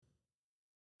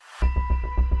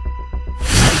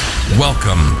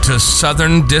Welcome to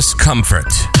Southern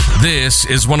Discomfort. This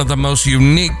is one of the most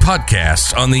unique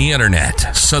podcasts on the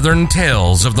internet. Southern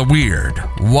tales of the weird,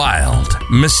 wild,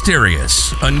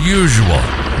 mysterious, unusual,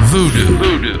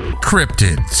 voodoo,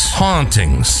 cryptids,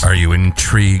 hauntings. Are you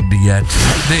intrigued yet?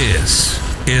 This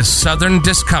is Southern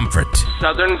Discomfort.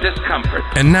 Southern Discomfort.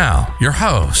 And now, your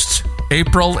hosts,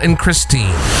 April and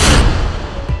Christine.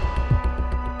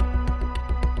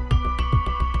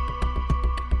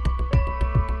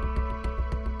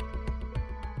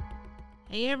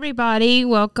 Hey everybody,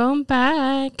 welcome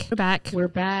back. We're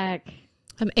back.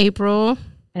 I'm April.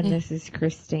 And this is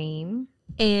Christine.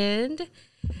 And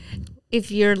if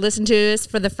you're listening to us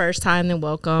for the first time, then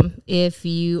welcome. If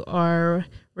you are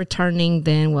returning,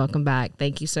 then welcome back.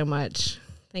 Thank you so much.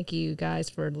 Thank you guys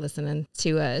for listening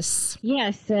to us. Yeah,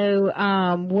 so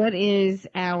what is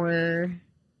our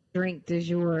drink du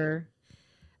jour?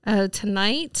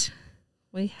 Tonight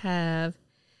we have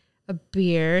a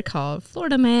beer called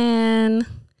Florida Man.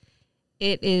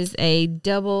 It is a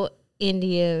double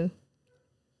India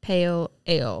Pale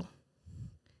Ale,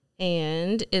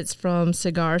 and it's from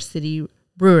Cigar City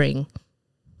Brewing.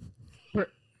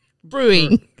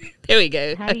 Brewing. There we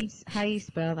go. How do you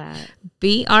spell that?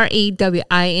 Brewing.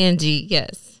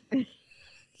 Yes.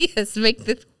 Yes. Make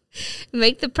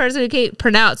the person who can't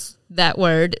pronounce that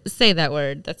word say that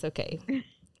word. That's okay.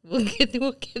 We'll get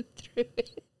through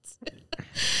it.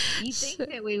 You think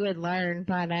that we would learn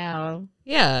by now?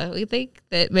 Yeah, we think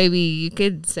that maybe you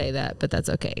could say that, but that's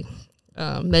okay.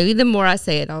 Maybe the more I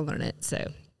say it, I'll learn it. So,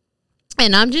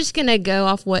 and I'm just gonna go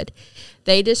off what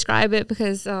they describe it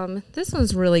because this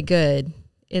one's really good.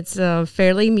 It's a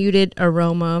fairly muted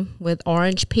aroma with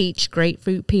orange, peach,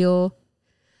 grapefruit peel,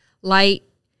 light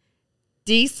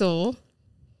diesel,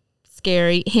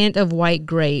 scary hint of white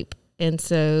grape, and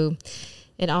so.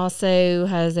 It also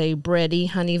has a bready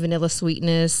honey vanilla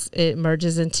sweetness. It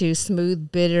merges into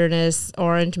smooth bitterness,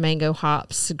 orange mango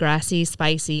hops, grassy,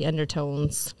 spicy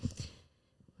undertones,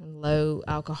 and low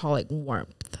alcoholic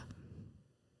warmth.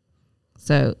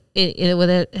 So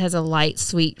it has a light,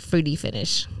 sweet, fruity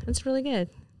finish. It's really good.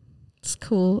 It's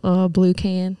cool. Blue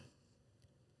can.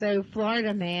 So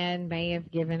Florida Man may have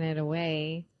given it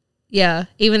away. Yeah,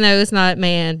 even though it's not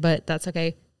man, but that's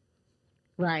okay.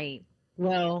 Right.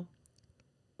 Well,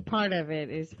 part of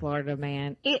it is Florida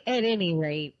Man. At any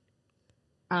rate,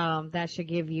 that should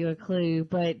give you a clue.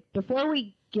 But before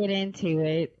we get into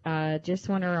it, just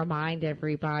want to remind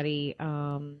everybody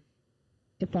to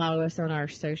follow us on our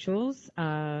socials.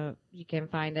 You can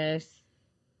find us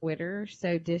Twitter,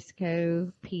 So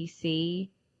Disco PC,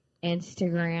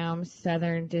 Instagram,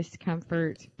 Southern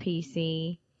Discomfort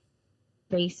PC,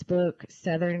 Facebook,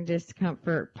 Southern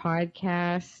Discomfort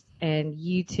Podcast, and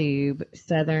YouTube,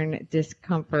 Southern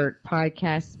Discomfort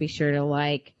Podcast. Be sure to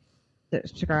like,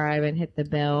 subscribe, and hit the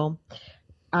bell.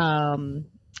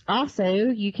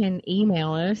 Also, you can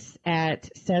email us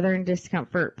at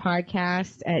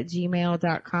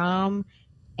southerndiscomfortpodcast@gmail.com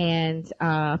and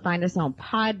find us on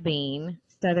Podbean,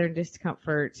 Southern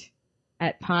Discomfort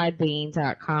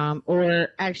 @podbean.com, or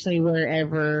actually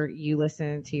wherever you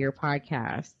listen to your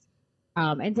podcast.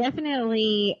 And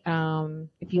definitely,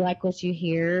 if you like what you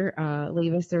hear,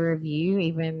 leave us a review.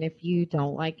 Even if you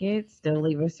don't like it, still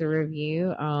leave us a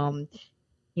review.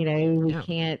 We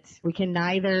can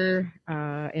neither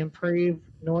improve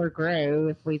nor grow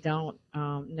if we don't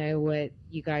know what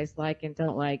you guys like and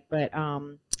don't like. But I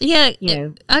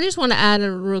just want to add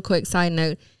a real quick side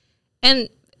note, and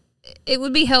it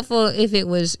would be helpful if it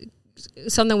was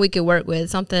something we could work with,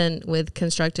 something with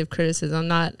constructive criticism,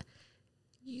 not.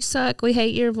 You suck. We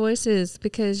hate your voices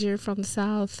because you're from the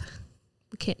South.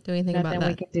 We can't do anything about that. Nothing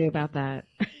we can do about that.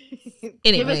 Anyway.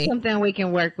 Give us something we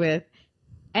can work with.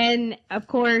 And, of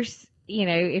course,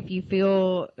 if you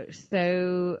feel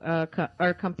so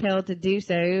or compelled to do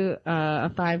so, a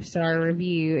 5-star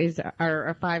review or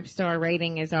a 5-star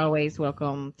rating is always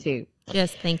welcome, too.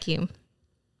 Yes, thank you.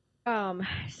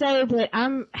 But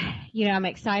I'm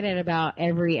excited about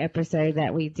every episode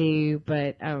that we do,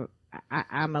 but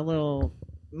I'm a little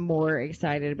more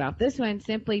excited about this one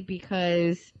simply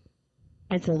because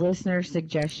it's a listener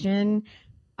suggestion,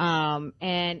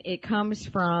 and it comes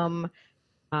from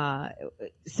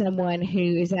someone who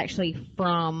is actually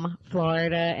from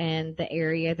Florida and the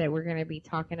area that we're going to be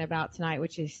talking about tonight,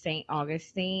 which is St.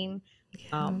 Augustine.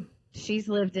 She's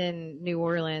lived in New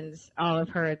Orleans all of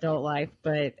her adult life,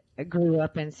 but grew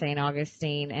up in St.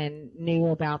 Augustine and knew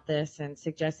about this and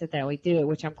suggested that we do it,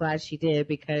 which I'm glad she did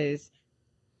because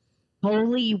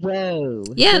holy whoa.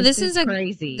 Yeah, this is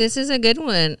crazy. This is a good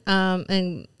one.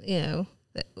 And,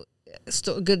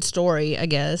 good story, I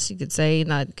guess you could say,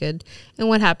 not good. And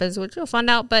what happens, which you'll find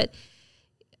out. But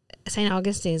St.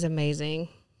 Augustine is amazing.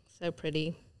 So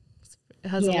pretty. It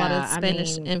has a lot of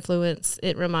Spanish influence.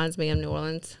 It reminds me of New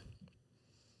Orleans.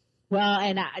 Well,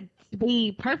 and to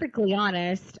be perfectly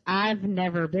honest, I've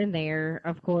never been there.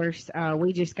 Of course,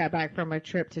 we just got back from a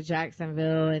trip to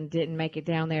Jacksonville and didn't make it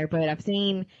down there, but I've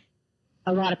seen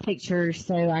a lot of pictures,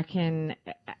 so I can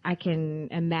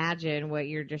imagine what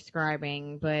you're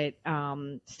describing. But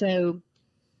so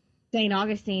St.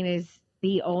 Augustine is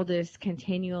the oldest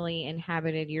continually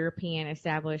inhabited European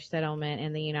established settlement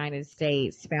in the United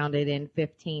States, founded in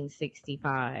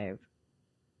 1565,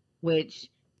 which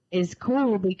is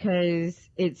cool because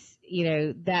it's,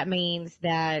 that means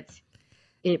that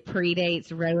it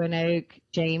predates Roanoke,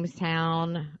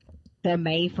 Jamestown, the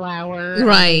Mayflower,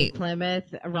 right?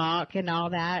 Plymouth Rock, and all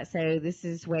that. So this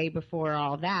is way before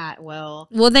all that. Well,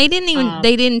 they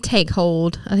didn't take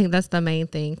hold. I think that's the main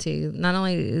thing too. Not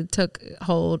only it took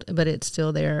hold, but it's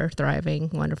still there, thriving,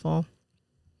 wonderful.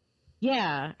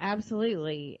 Yeah,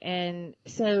 absolutely. And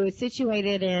so it's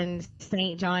situated in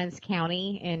St. Johns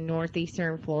County in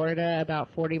northeastern Florida,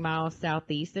 about 40 miles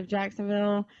southeast of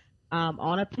Jacksonville,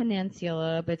 on a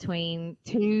peninsula between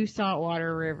two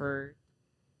saltwater rivers,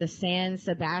 the San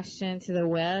Sebastian to the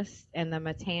west and the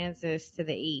Matanzas to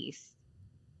the east.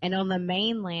 And on the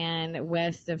mainland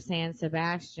west of San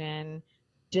Sebastian,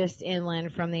 just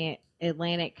inland from the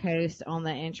Atlantic coast on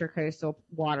the Intracoastal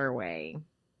Waterway.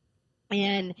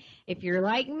 And if you're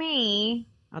like me,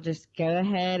 I'll just go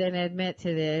ahead and admit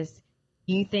to this.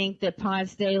 You think that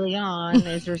Ponce de Leon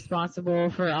is responsible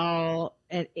for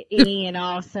any and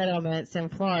all settlements in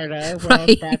Florida. Well,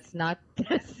 right. that's not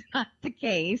the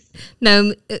case.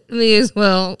 No, me as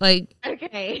well.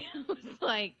 Okay.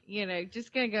 I was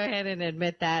just going to go ahead and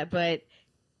admit that. But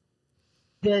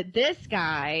this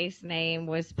guy's name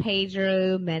was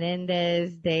Pedro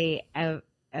Menendez de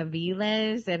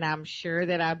Aviles, and I'm sure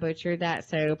that I butchered that,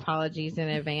 so apologies in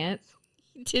advance.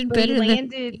 You did better than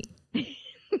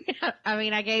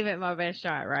I gave it my best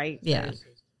shot, right? Yeah. That's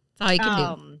all you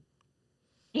can do.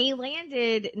 He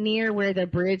landed near where the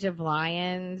Bridge of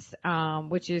Lions,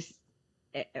 which is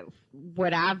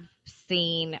what I've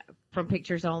seen from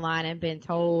pictures online and been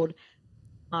told,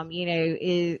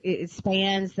 it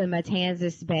spans the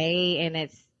Matanzas Bay, and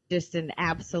it's just an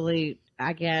absolute,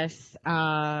 I guess,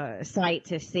 sight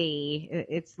to see.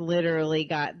 It's literally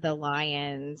got the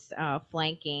lions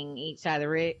flanking each side of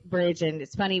the bridge. And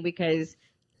it's funny because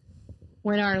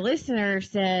when our listener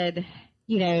said,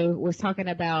 was talking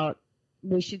about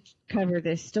we should cover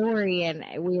this story, and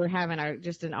we were having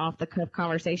just an off the cuff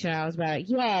conversation, I was about,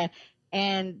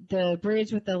 and the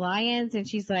bridge with the lions, and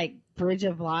she's like, Bridge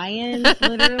of Lions,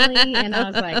 literally. And I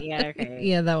was like, yeah, okay.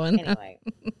 Yeah, that one. Anyway,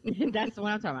 that's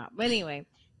what I'm talking about. But anyway,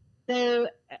 so,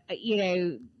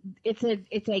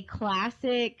 it's a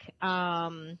classic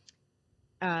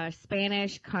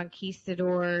Spanish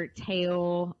conquistador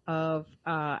tale of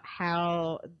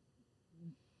how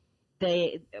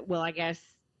I guess,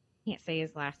 can't say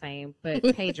his last name, but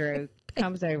Pedro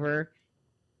comes over,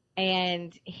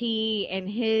 and he and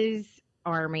his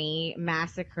army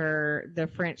massacre the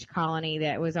French colony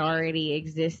that was already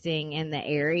existing in the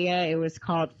area. It was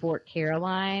called Fort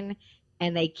Caroline,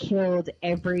 and they killed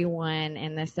everyone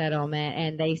in the settlement,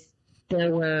 and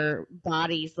there were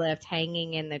bodies left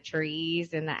hanging in the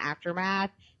trees in the aftermath,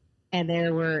 and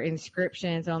there were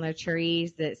inscriptions on the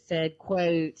trees that said,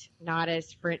 quote, not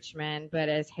as Frenchmen, but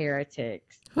as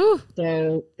heretics. Whew.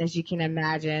 So, as you can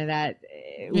imagine, that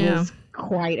was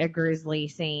quite a grisly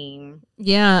scene.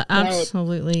 Yeah,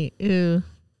 absolutely. Ew.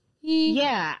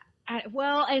 Yeah.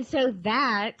 And so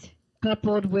that,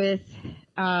 coupled with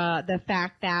the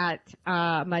fact that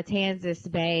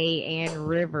Matanzas Bay and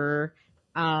River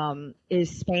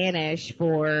is Spanish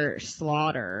for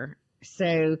slaughter.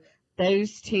 So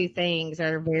those two things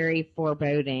are very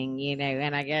foreboding,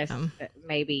 and I guess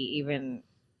maybe even,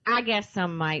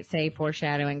 some might say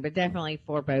foreshadowing, but definitely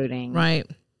foreboding. Right.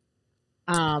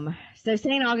 So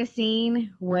St.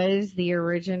 Augustine was the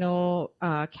original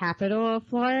capital of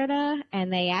Florida,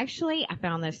 and they actually, I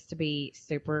found this to be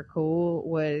super cool,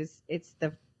 it's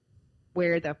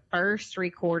where the first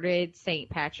recorded St.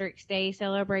 Patrick's Day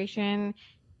celebration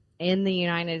in the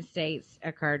United States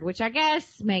occurred, which I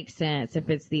guess makes sense if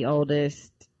it's the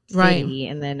oldest city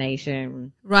in the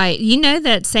nation. Right. You know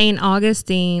that St.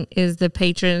 Augustine is the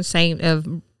patron saint of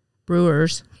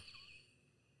brewers.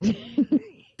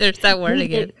 There's that word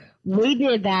again. We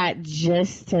did that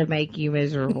just to make you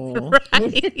miserable.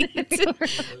 Right.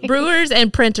 Brewers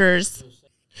and printers.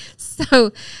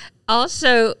 So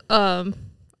also, while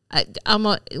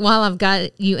I've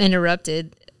got you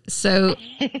interrupted, so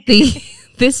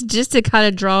this just to kind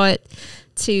of draw it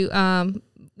to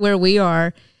where we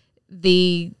are,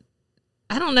 I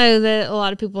don't know that a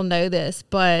lot of people know this,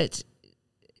 but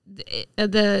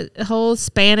the whole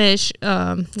Spanish,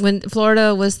 when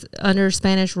Florida was under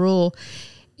Spanish rule,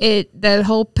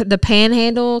 the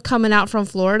panhandle coming out from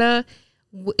Florida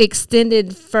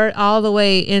extended all the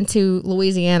way into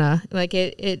Louisiana. Like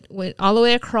it went all the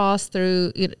way across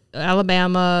through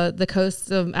Alabama, the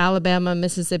coasts of Alabama,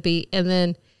 Mississippi, and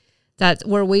then that's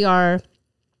where we are.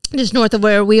 Just north of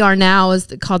where we are now is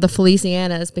called the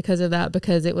Felicianas because of that,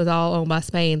 because it was all owned by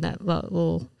Spain, that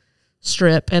little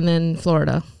strip, and then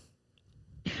Florida.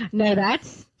 No,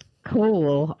 that's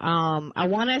cool. I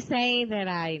want to say that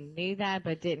I knew that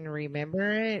but didn't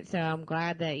remember it, so I'm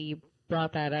glad that you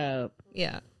brought that up.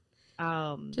 Yeah.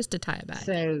 Just to tie it back.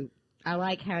 So I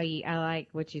like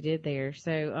what you did there.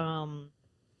 So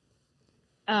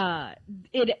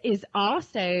it is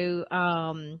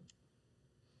also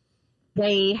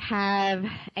they have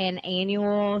an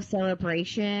annual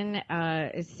celebration.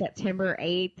 September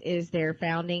 8th is their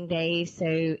founding day.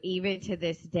 So even to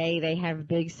this day, they have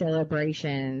big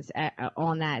celebrations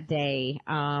on that day.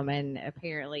 And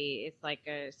apparently it's like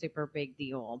a super big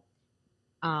deal.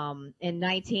 In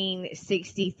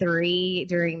 1963,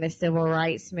 during the Civil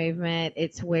Rights Movement,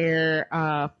 it's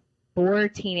where 4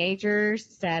 teenagers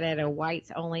sat at a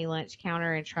whites-only lunch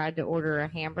counter and tried to order a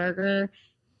hamburger.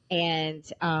 And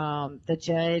the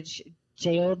judge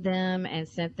jailed them and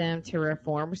sent them to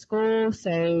reform school.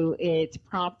 So it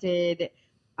prompted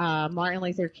Martin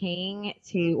Luther King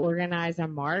to organize a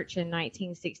march in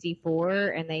 1964,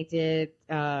 and they did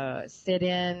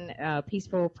sit-in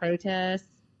peaceful protests.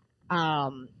 I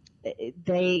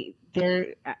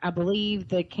believe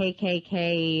the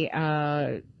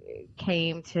KKK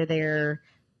came to their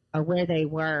where they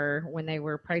were when they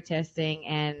were protesting,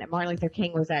 and Martin Luther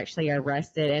King was actually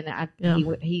arrested, and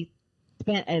he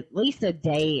spent at least a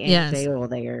day in jail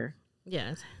there.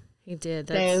 Yes, he did.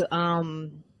 So,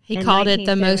 he called it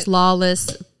the most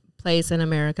lawless place in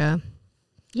America.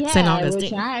 Yeah, St. Augustine.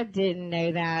 Which I didn't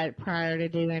know that prior to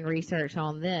doing research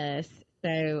on this. So,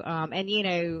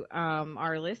 and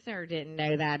our listener didn't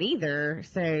know that either.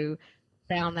 So,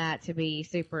 found that to be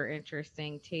super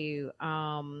interesting too.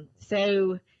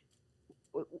 So,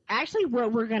 actually,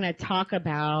 what we're going to talk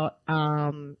about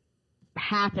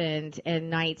happened in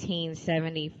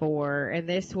 1974, and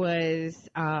this was,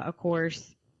 of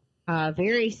course,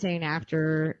 very soon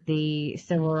after the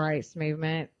Civil Rights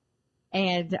Movement,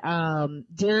 and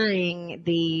during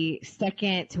the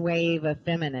second wave of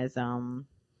feminism.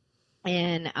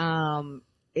 And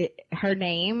her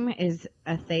name is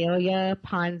Athalia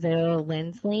Ponsell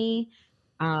Lindsley.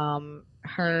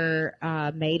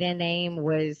 Her maiden name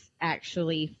was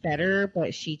actually Fetter,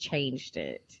 but she changed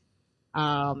it.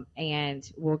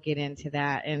 And we'll get into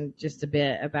that in just a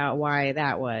bit about why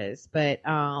that was. But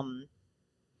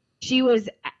she was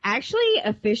actually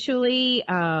officially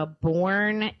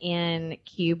born in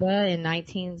Cuba in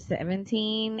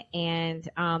 1917, and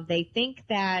they think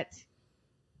that.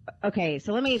 Okay,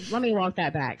 so let me walk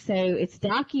that back. So it's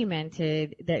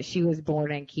documented that she was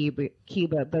born in Cuba,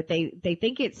 but they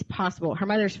think it's possible. Her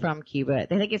mother's from Cuba.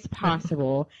 They think it's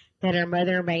possible that her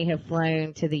mother may have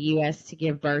flown to the U.S. to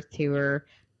give birth to her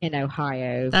in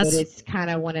Ohio, but it's kind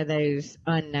of one of those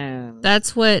unknowns.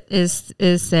 That's what is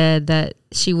said, that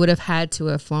she would have had to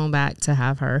have flown back to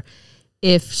have her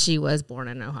if she was born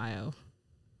in Ohio.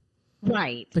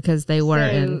 Right. Because they were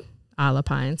in Isle of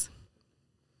Pines.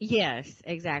 Yes,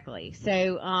 exactly.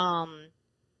 So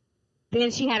then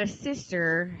she had a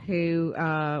sister who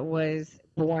was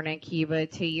born in Cuba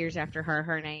 2 years after her.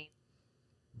 Her name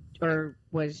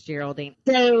was Geraldine.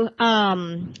 So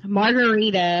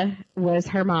Margarita was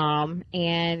her mom,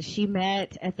 and she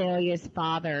met Athalia's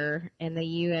father in the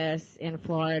U.S. in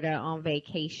Florida on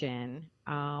vacation.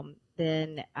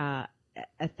 Then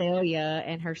Athalia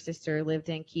and her sister lived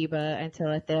in Cuba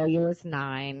until Athalia was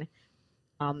 9.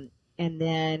 And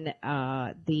then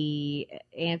the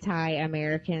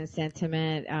anti-American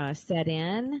sentiment set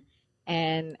in,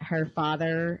 and her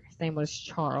father, his name was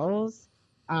Charles,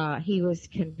 he was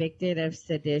convicted of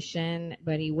sedition,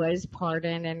 but he was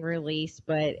pardoned and released.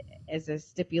 But as a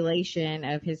stipulation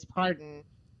of his pardon,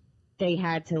 they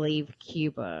had to leave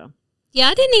Cuba. Yeah,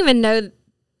 I didn't even know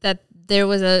that there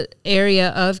was an area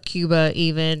of Cuba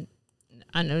even,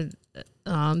 I know,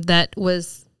 that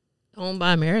was owned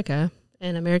by America.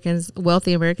 And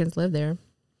wealthy Americans live there.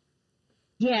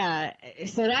 Yeah,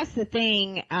 so that's the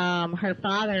thing. Her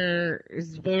father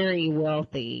is very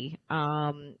wealthy.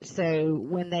 So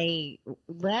when they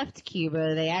left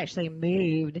Cuba, they actually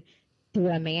moved to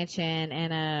a mansion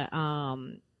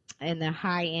in the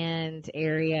high-end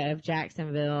area of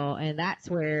Jacksonville, and that's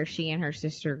where she and her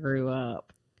sister grew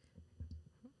up.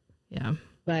 Yeah.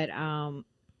 But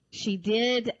she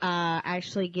did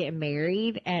actually get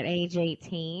married at age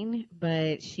 18,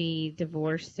 but she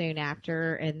divorced soon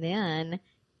after. And then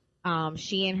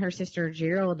she and her sister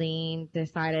Geraldine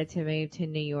decided to move to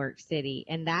New York City.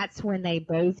 And that's when they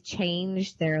both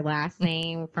changed their last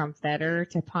name from Fetter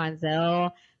to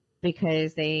Ponzel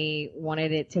because they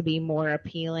wanted it to be more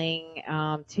appealing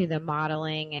to the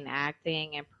modeling and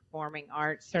acting and performing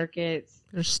arts circuits.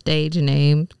 Her stage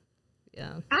name.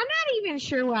 Yeah. I'm not even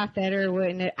sure why Federer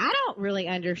wouldn't. I don't really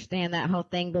understand that whole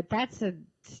thing, but that's a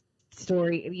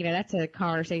story. That's a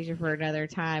conversation for another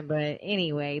time. But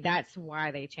anyway, that's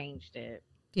why they changed it.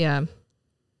 Yeah.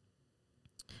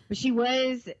 But she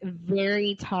was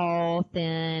very tall,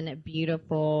 thin,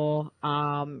 beautiful.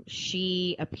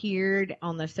 She appeared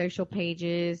on the social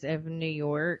pages of New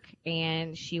York,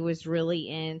 and she was really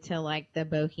into like the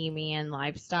bohemian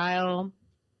lifestyle.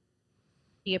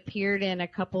 She appeared in a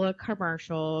couple of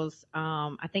commercials.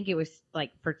 I think it was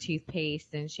like for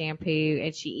toothpaste and shampoo,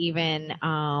 and she even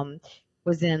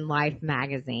was in Life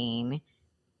magazine.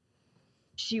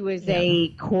 She was a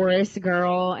chorus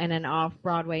girl in an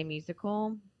off-Broadway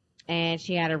musical, and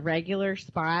she had a regular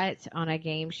spot on a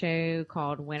game show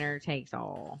called Winner Takes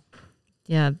All.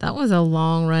 Yeah, that was a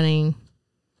long-running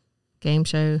game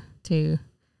show too.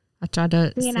 I tried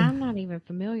to. See, and I'm not even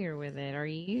familiar with it. Are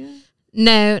you?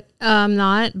 No, I'm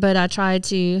not, but I tried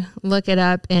to look it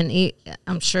up, and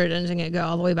I'm sure it doesn't go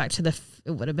all the way back to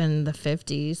it would have been the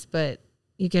 50s, but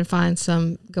you can find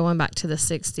some going back to the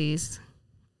 60s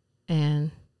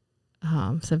and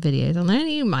some videos on there.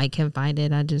 You might can find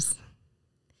it.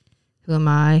 Who am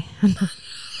I?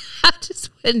 I just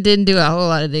didn't do a whole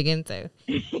lot of digging, so.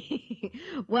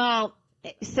 Well,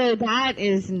 so that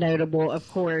is notable, of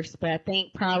course, but I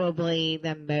think probably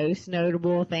the most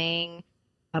notable thing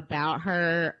about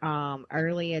her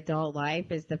early adult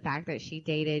life is the fact that she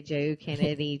dated Joe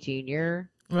Kennedy Jr.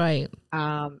 Right.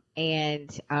 And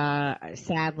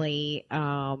sadly,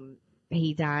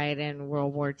 he died in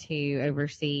World War II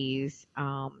overseas.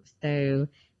 So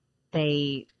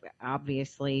they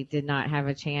obviously did not have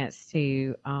a chance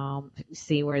to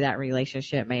see where that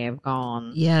relationship may have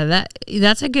gone. Yeah,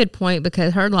 that's a good point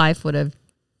because her life would have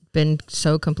been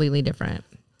so completely different.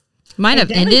 Might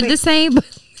have ended the same,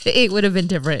 but it would have been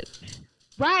different.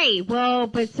 Right. Well,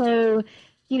 but so,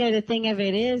 the thing of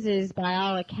it is by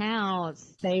all accounts,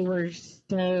 they were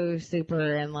so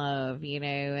super in love,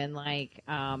 and like,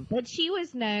 but she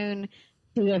was known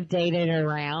to have dated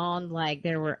around. Like,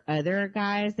 there were other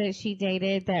guys that she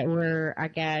dated that were, I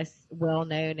guess, well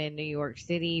known in New York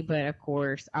City. But of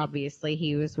course, obviously,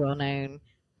 he was well known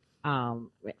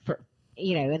for,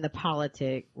 in the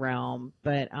politic realm.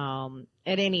 But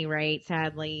at any rate,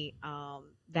 sadly,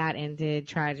 that ended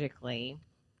tragically.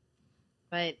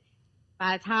 But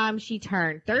by the time she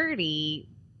turned 30,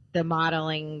 the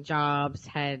modeling jobs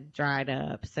had dried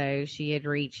up. So she had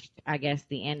reached, I guess,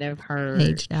 the end of her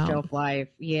shelf life.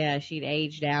 Yeah, she'd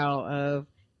aged out of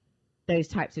those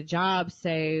types of jobs.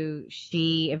 So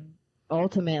she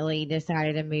ultimately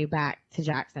decided to move back to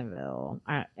Jacksonville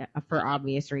for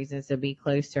obvious reasons, to be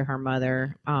close to her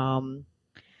mother.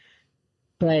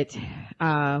 But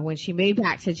when she moved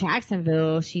back to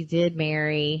Jacksonville, she did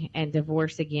marry and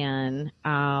divorce again.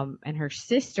 And her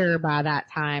sister, by that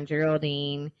time,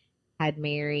 Geraldine, had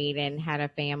married and had a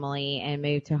family and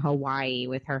moved to Hawaii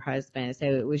with her husband. So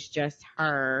it was just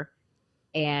her,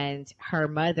 and her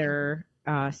mother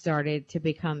started to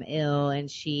become ill,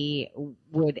 and she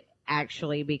would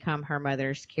actually become her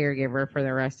mother's caregiver for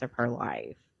the rest of her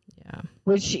life. Yeah.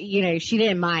 Which, she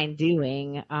didn't mind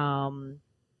doing.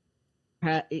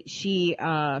 She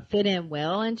fit in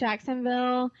well in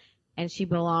Jacksonville, and she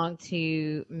belonged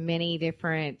to many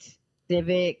different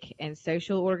civic and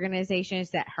social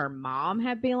organizations that her mom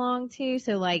had belonged to.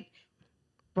 So, like,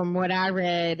 from what I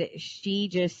read, she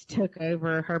just took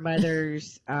over her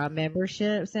mother's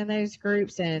memberships in those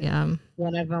groups, and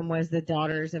one of them was the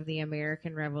Daughters of the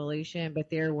American Revolution. But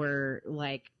there were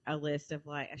like a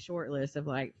short list of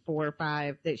like 4 or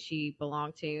 5 that she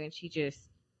belonged to, and she just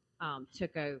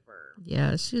took over.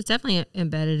 Yeah, she was definitely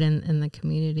embedded in the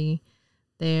community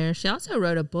there. She also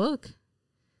wrote a book,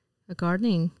 a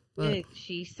gardening book.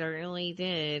 She certainly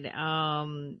did.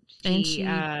 And she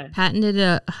patented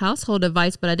a household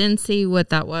device, but I didn't see what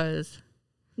that was.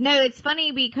 No, it's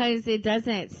funny because it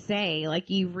doesn't say. Like,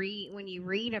 when you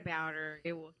read about her,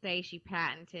 it will say she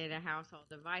patented a household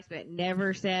device, but it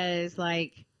never says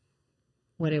like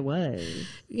what it was.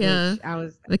 Yeah,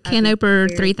 the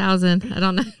Canoper 3000. I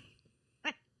don't know.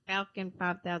 Falcon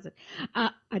 5000.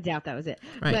 I doubt that was it.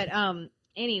 Right. But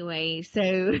anyway,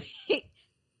 so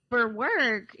for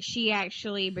work, she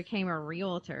actually became a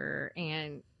realtor,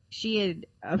 and she had,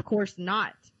 of course,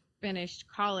 not finished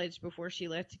college before she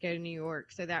left to go to New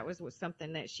York. So that was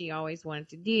something that she always wanted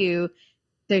to do.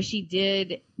 So she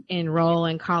did enroll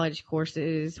in college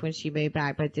courses when she moved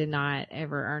back, but did not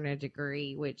ever earn a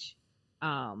degree, which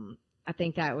I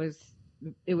think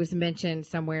it was mentioned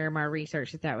somewhere in my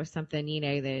research that was something,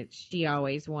 that she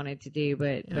always wanted to do,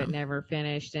 but never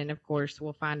finished. And of course,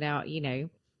 we'll find out,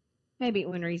 maybe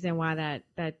one reason why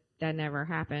that never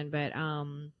happened. But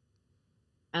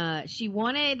she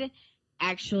wanted,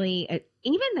 actually,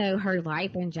 even though her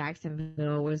life in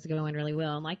Jacksonville was going really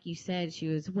well, and like you said, she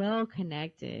was well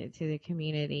connected to the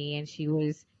community, and she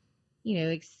was,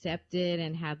 accepted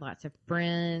and had lots of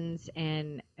friends,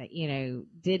 and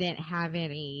didn't have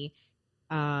any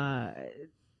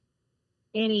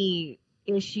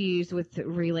issues with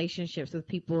relationships with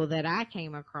people that I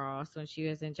came across when she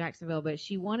was in Jacksonville, but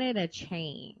she wanted a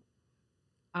change.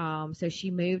 So she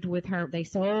moved with her. They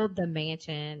sold the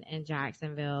mansion in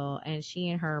Jacksonville, and she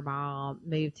and her mom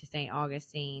moved to St.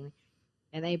 Augustine,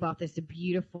 and they bought this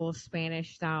beautiful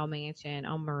Spanish style mansion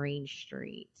on Marine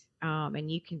Street. And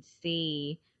you can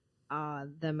see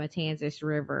the Matanzas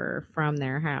River from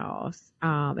their house.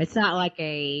 It's not like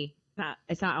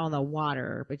it's not on the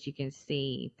water, but you can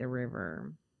see the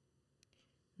river.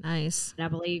 Nice. And I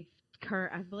believe,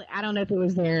 I don't know if it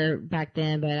was there back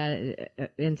then, but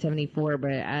in '74,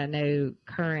 but I know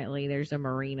currently there's a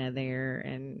marina there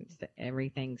and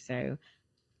everything. So,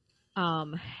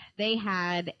 they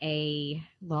had a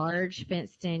large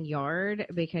fenced-in yard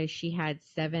because she had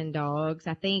 7 dogs.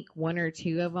 I think 1 or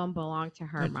 2 of them belonged to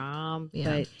her mom,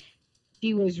 but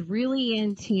she was really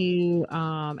into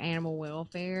animal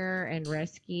welfare and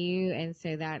rescue, and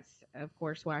so that's, of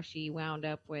course, why she wound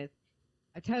up with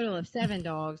a total of 7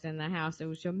 dogs in the house,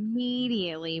 which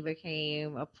immediately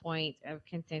became a point of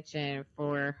contention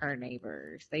for her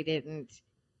neighbors. They did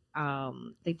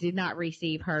not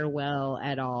receive her well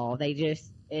at all. They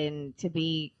just, and to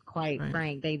be quite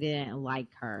frank, they didn't like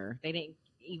her. They didn't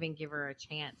even give her a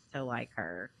chance to like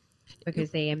her,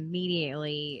 because they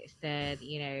immediately said,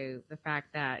 the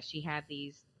fact that she had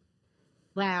these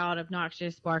loud,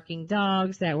 obnoxious, barking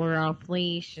dogs that were off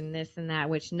leash and this and that,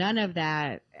 which none of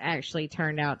that actually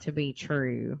turned out to be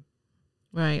true.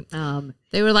 Right.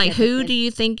 They were like, who do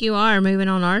you think you are moving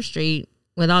on our street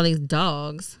with all these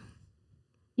dogs?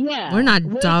 Yeah. We're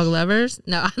not dog lovers.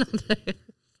 No, I don't know.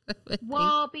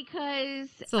 Well, because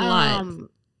it's a lot.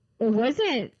 It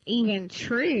wasn't even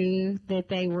true that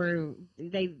they were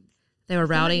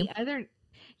rowdy.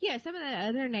 Some of the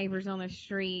other neighbors on the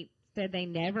street said they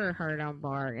never heard them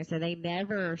bark, and so they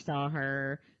never saw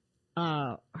her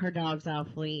dogs off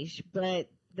leash. But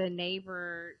the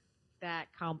neighbor that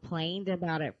complained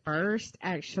about it first,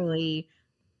 actually,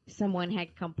 someone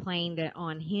had complained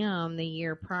on him the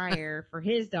year prior for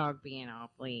his dog being off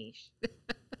leash.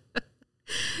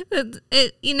 I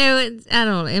don't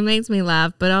know, it makes me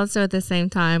laugh, but also at the same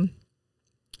time,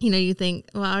 you think,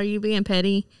 well, are you being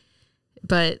petty?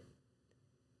 But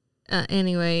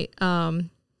anyway, I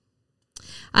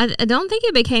don't think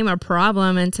it became a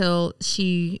problem until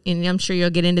she, and I'm sure you'll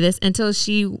get into this, until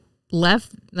she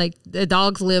left, like the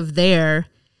dogs lived there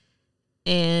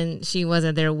and she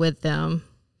wasn't there with them.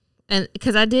 And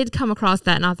because I did come across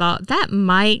that, and I thought that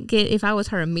might get, if I was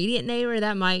her immediate neighbor,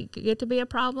 that might get to be a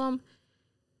problem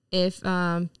if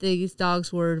these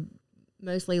dogs were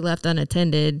mostly left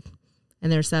unattended, and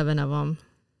there's 7 of them.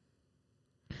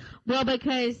 Well,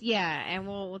 because and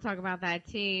we'll talk about that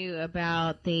too,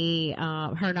 about the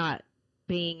her not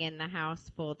being in the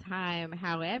house full time.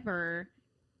 However,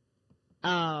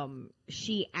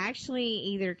 she actually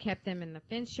either kept them in the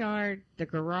fence yard, the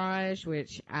garage,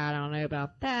 which I don't know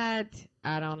about that.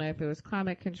 I don't know if it was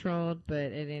climate controlled,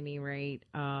 but at any rate,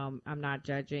 I'm not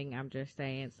judging. I'm just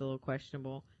saying it's a little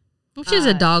questionable. If she was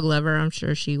a dog lover, I'm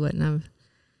sure she wouldn't have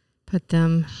put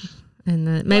them in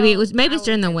the. Maybe it's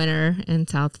during the winter in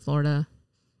South Florida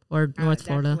or North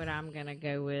Florida. That's what I'm gonna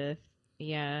go with.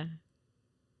 Yeah.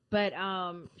 But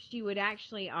she would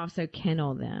actually also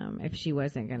kennel them if she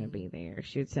wasn't going to be there.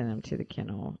 She would send them to the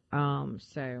kennel.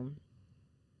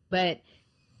 But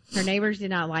her neighbors did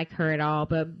not like her at all.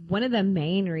 But one of the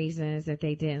main reasons that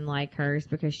they didn't like her is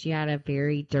because she had a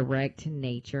very direct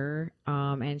nature,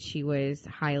 and she was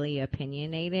highly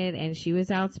opinionated, and she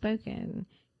was outspoken.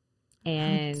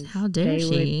 And how dare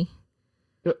she?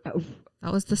 That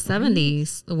was the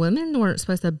 70s. The women weren't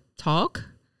supposed to talk.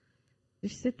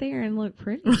 Just sit there and look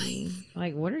pretty.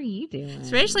 Like, what are you doing?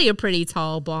 Especially a pretty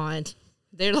tall blonde.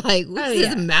 They're like, what's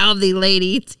this mouthy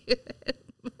lady doing?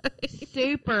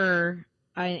 Super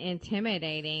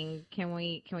intimidating. Can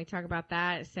we talk about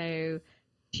that? So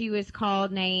she was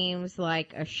called names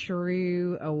like a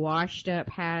shrew, a washed up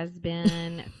has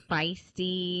been,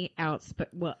 feisty,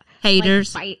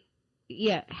 Haters.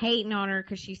 hating on her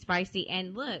because she's feisty.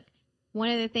 And look, one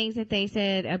of the things that they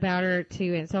said about her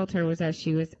to insult her was that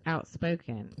she was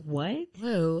outspoken. What?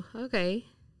 Whoa. Okay.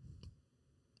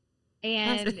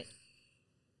 And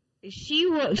she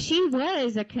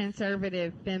was a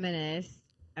conservative feminist,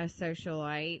 a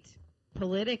socialite,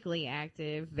 politically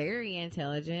active, very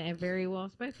intelligent, and very well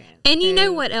spoken. And you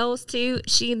know what else too?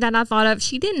 That I thought of.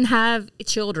 She didn't have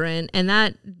children, and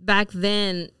that back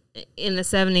then in the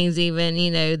 70s, even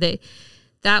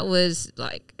that was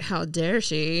like, how dare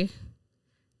she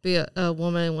be a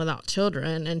woman without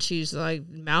children? And she's like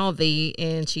mouthy,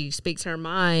 and she speaks her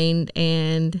mind,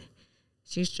 and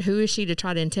who is she to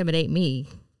try to intimidate me?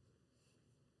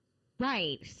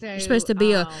 Right. So you're supposed to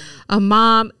be a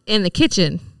mom in the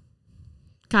kitchen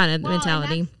kind of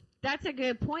mentality. That's a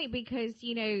good point, because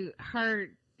the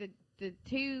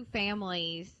two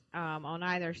families on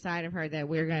either side of her that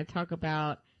we're going to talk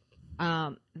about,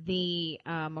 the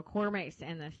McCormicks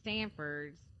and the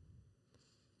Stanfords,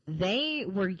 they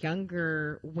were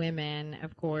younger women,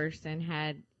 of course, and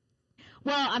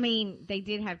they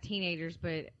did have teenagers,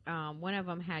 but one of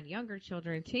them had younger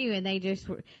children too, and they just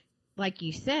were, like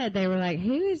you said, they were like,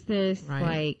 who is this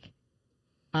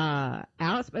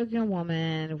outspoken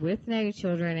woman with no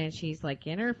children, and she's like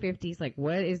in her 50s, like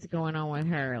what is going on with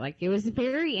her? Like, it was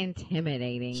very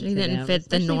intimidating. She didn't fit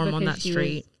the norm on that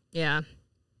street. Yeah.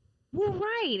 Well,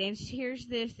 right. And here's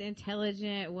this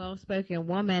intelligent, well-spoken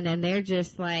woman, and they're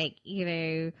just like,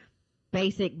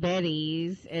 basic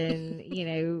Bettys, and,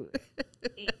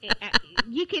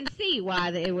 you can see why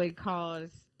it would cause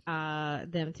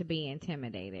them to be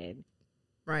intimidated.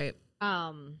 Right.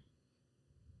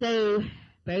 So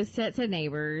both sets of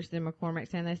neighbors, the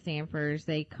McCormicks and the Stanfords,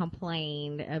 they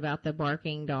complained about the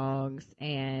barking dogs,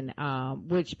 and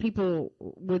which people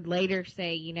would later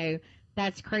say,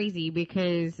 that's crazy,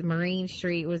 because Marine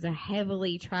Street was a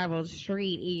heavily traveled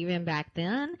street even back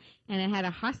then, and it had a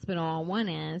hospital on one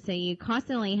end, so you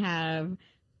constantly have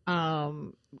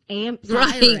sirens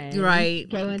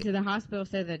going to the hospital,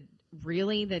 so that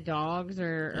really the dogs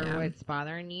are what's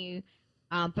bothering you.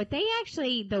 But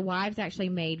the wives actually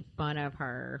made fun of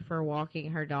her for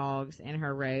walking her dogs in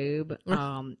her robe.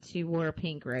 She wore a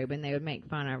pink robe, and they would make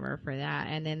fun of her for that.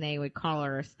 And then they would call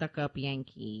her a stuck-up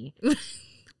Yankee.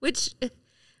 Which,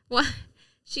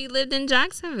 she lived in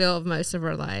Jacksonville most of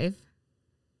her life.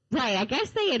 Right. I guess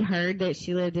they had heard that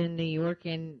she lived in New York,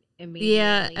 and immediately.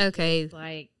 Yeah. Okay.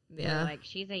 Like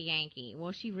she's a Yankee.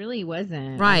 Well, she really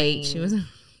wasn't. Right. She was in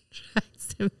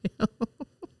Jacksonville.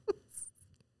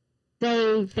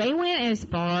 So they went as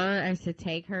far as to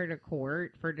take her to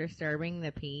court for disturbing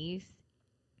the peace,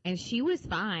 and she was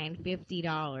fined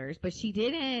 $50. But she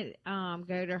didn't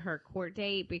go to her court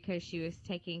date because she was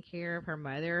taking care of her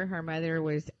mother. Her mother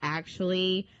was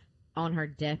actually on her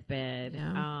deathbed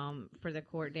for the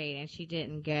court date, and she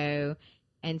didn't go.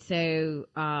 And so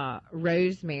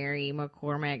Rosemary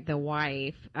McCormick, the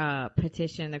wife,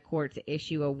 petitioned the court to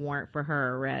issue a warrant for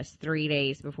her arrest 3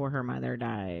 days before her mother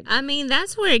died. I mean,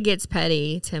 that's where it gets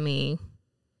petty to me.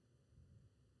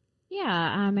 Yeah,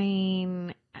 I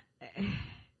mean,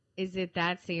 is it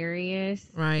that serious?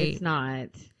 Right. It's not.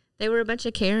 They were a bunch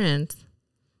of Karens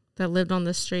that lived on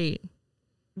the street.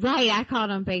 Right, I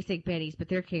called them basic Bettys, but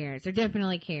they're Karens. They're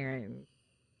definitely Karens.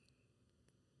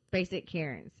 Basic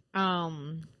Karens.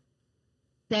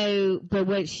 But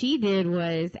what she did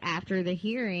was, after the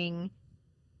hearing,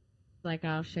 like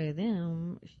I'll show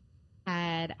them, she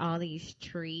had all these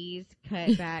trees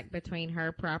cut back between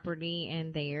her property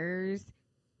and theirs.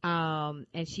 And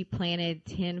she planted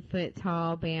 10-foot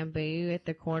tall bamboo at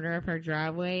the corner of her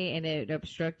driveway, and it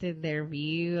obstructed their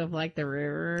view of like the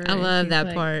river. I love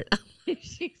that part.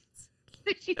 she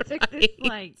took this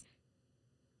like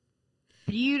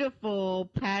beautiful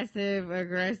passive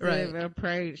aggressive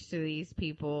approach to these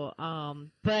people,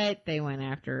 but they went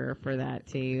after her for that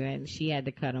too, and she had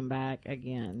to cut them back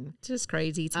again. Just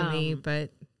crazy to me,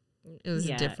 but it was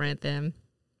different then.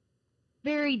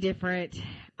 Very different.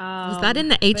 Was that in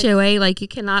the HOA? Like, you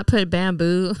cannot put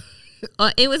bamboo.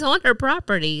 It was on her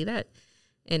property.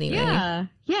 Anyway.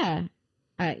 Yeah.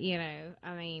 I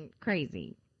mean,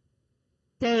 crazy.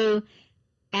 So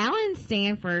Alan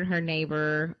Stanford, her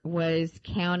neighbor, was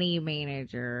county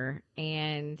manager,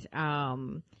 and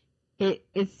it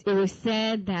was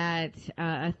said that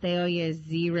Athalia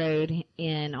zeroed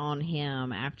in on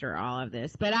him after all of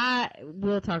this. But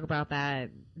we'll talk about that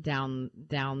down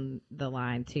the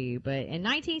line too. But in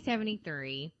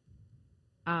 1973,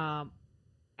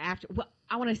 after. Well,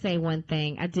 I want to say one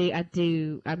thing. I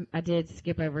did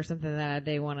skip over something that I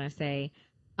do want to say.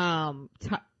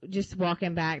 Just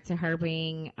walking back to her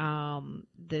being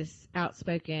this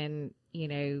outspoken,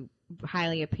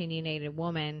 highly opinionated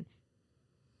woman.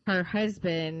 Her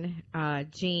husband,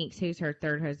 Jinx, who's her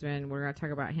third husband, we're going to talk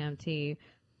about him too.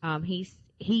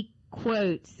 He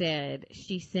quote said,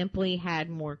 "She simply had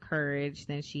more courage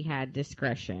than she had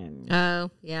discretion." Oh,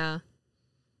 yeah.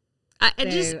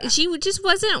 She just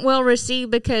wasn't well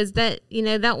received because that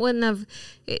wouldn't have,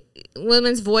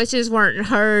 women's voices weren't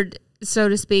heard, so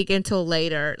to speak, until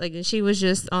later. Like, she was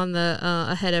just on the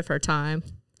ahead of her time.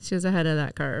 She was ahead of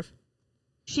that curve.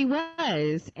 She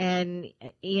was, and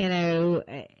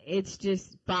it's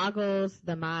just boggles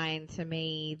the mind to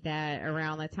me that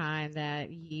around the time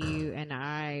that you and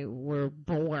I were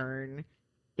born,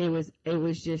 it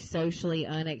was just socially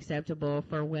unacceptable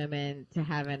for women to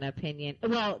have an opinion.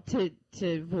 Well,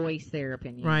 to voice their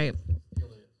opinion, right?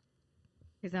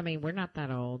 Because we're not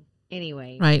that old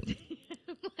anyway, right?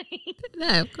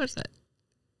 No, of course not.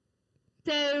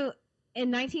 So, in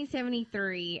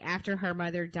 1973, after her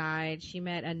mother died, she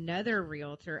met another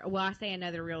realtor. Well, I say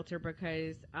another realtor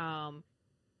because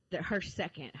her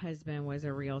second husband was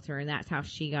a realtor, and that's how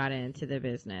she got into the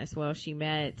business. Well, she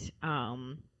met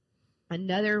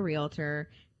another realtor.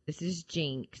 This is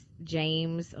Jinx,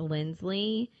 James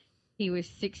Lindsley. He was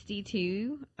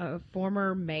 62, a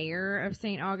former mayor of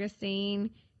St. Augustine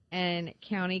and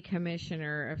county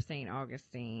commissioner of St.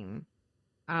 Augustine.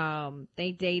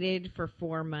 They dated for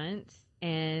 4 months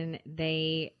and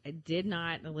they did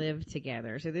not live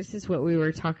together. So this is what we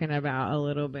were talking about a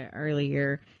little bit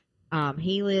earlier.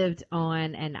 He lived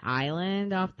on an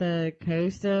island off the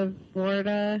coast of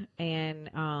Florida, and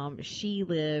she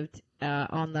lived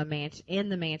in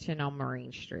the mansion on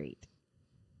Marine Street.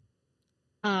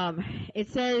 It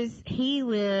says he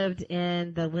lived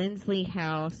in the Lindsley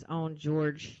house on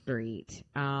George Street,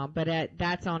 but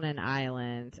that's on an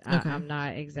island. Okay. I'm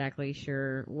not exactly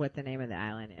sure what the name of the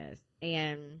island is.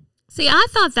 And see, I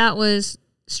thought that was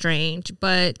strange,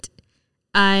 but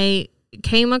I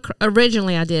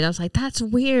originally I was like, that's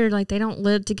weird. Like, they don't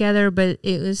live together, but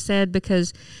it was said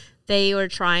because they were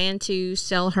trying to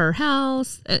sell her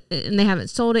house and they haven't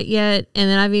sold it yet. And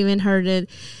then I've even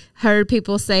heard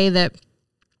people say that,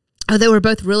 they were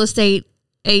both real estate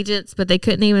agents, but they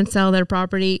couldn't even sell their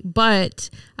property. But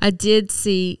I did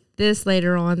see this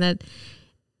later on that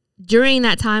during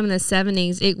that time in the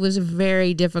 70s, it was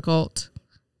very difficult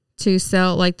to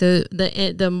sell. Like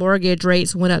the mortgage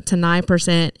rates went up to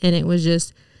 9%, and it was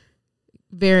just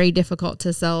very difficult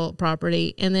to sell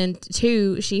property. And then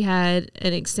two, she had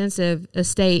an extensive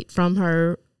estate from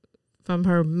her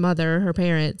mother, her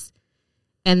parents,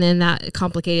 and then that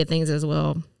complicated things as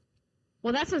well.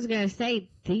 Well, that's what I was going to say.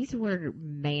 These were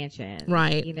mansions.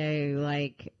 Right.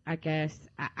 I guess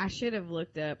I should have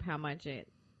looked up how much it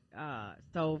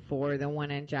sold for, the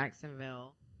one in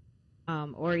Jacksonville,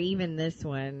 or even this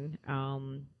one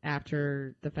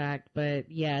after the fact.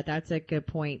 But, yeah, that's a good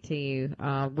point, too.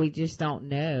 We just don't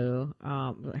know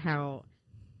how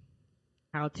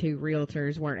two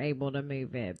realtors weren't able to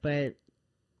move it. But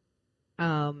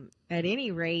at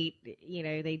any rate,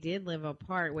 they did live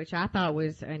apart, which I thought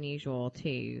was unusual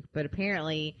too. But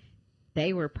apparently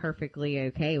they were perfectly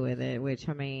okay with it, which,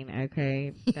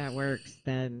 okay, that works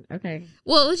then. Okay.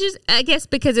 Well, it was just, I guess,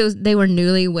 because they were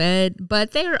newlywed,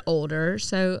 but they were older.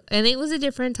 So, and it was a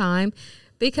different time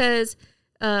because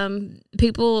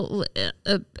people,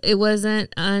 it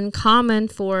wasn't uncommon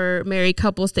for married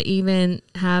couples to even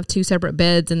have two separate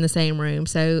beds in the same room.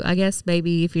 So I guess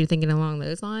maybe if you're thinking along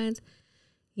those lines,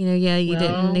 you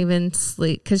didn't even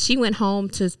sleep because she went home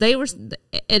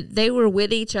they were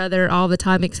with each other all the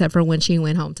time except for when she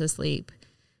went home to sleep,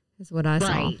 is what I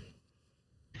saw.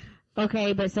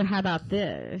 Okay, but so how about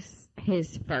this?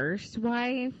 His first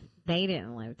wife, they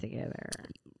didn't live together.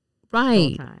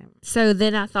 Right. So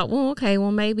then I thought, well, okay,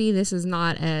 well, maybe this is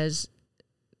not as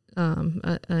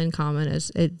uncommon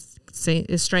as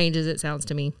as strange as it sounds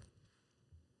to me.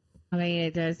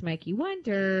 It does make you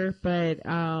wonder, but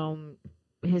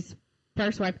his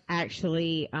first wife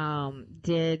actually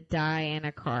did die in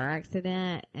a car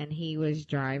accident, and he was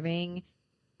driving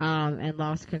and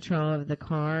lost control of the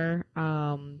car.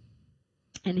 And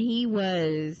he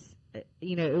was,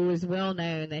 it was well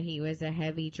known that he was a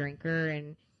heavy drinker,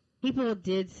 and people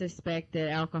did suspect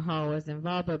that alcohol was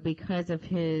involved, but because of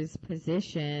his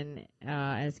position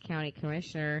as county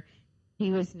commissioner,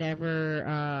 he was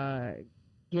never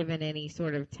given any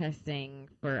sort of testing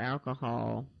for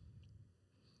alcohol.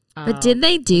 But did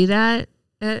they do that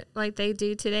like they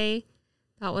do today?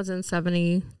 That was in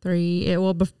 73.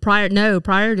 Prior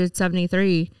to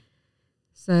 73.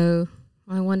 So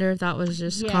I wonder if that was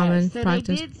just common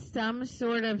practice. They did some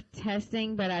sort of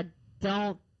testing, but I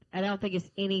don't think it's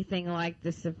anything like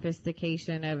the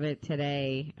sophistication of it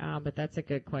today. But that's a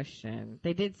good question.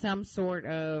 They did some sort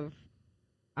of,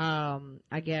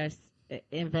 I guess,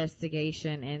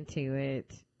 investigation into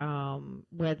it. I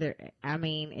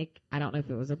don't know if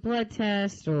it was a blood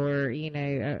test or,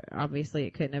 obviously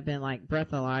it couldn't have been like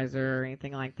breathalyzer or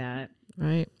anything like that.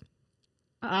 Right.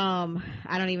 I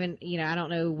don't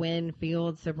know when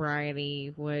field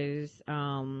sobriety was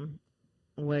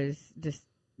just,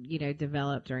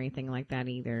 developed or anything like that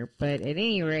either. But at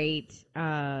any rate,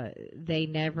 they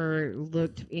never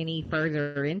looked any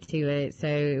further into it. So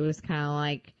it was kind of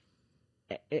like,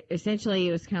 essentially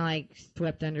it was kind of like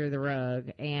swept under the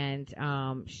rug. And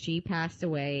she passed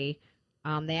away.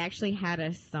 They actually had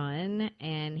a son,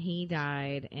 and he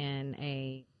died in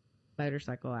a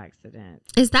motorcycle accident.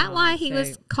 Is that why he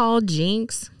was called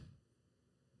Jinx?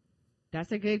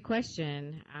 That's a good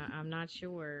question. I'm not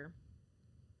sure.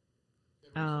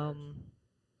 But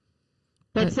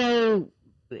so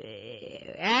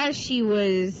as she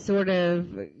was sort of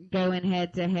going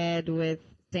head to head with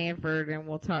Stanford, and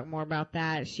we'll talk more about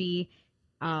that, she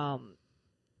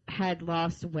had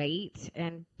lost weight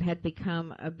and had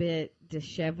become a bit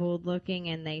disheveled looking,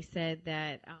 and they said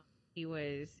that she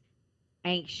was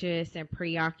anxious and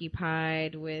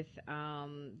preoccupied with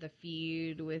the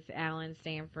feud with Alan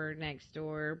Stanford next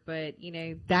door. But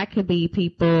that could be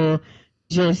that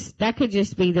could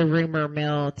just be the rumor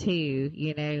mill too,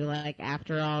 like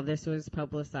after all this was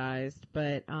publicized.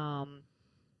 But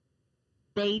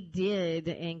they did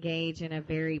engage in a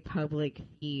very public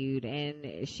feud,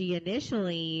 and she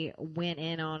initially went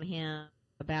in on him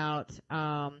about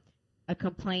a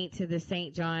complaint to the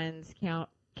St. Johns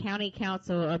County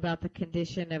Council about the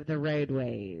condition of the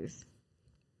roadways.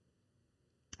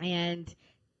 And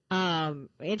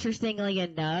interestingly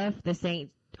enough, the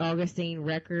St. Augustine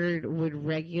Record would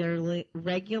regularly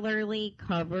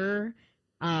cover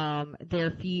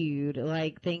their feud,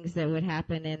 like things that would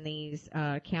happen in these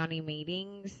county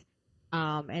meetings.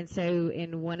 And so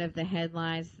in one of the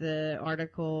headlines, the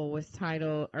article was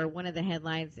titled, or one of the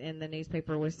headlines in the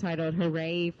newspaper was titled,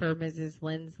 "Hooray for Mrs.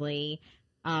 Lindsley,"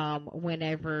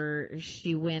 whenever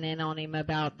she went in on him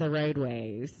about the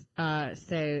roadways.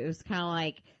 So it was kind of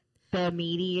like the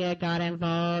media got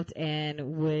involved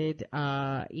and would,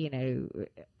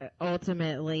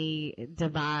 ultimately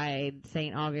divide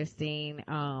St. Augustine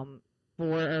for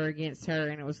or against her,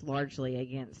 and it was largely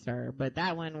against her. But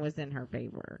that one was in her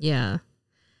favor. Yeah.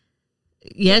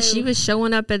 Yes, she was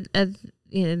showing up at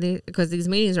because these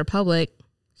meetings are public.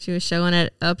 She was showing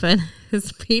up at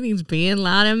his meetings being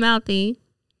loud and mouthy.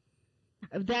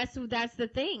 That's the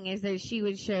thing, is that she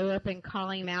would show up and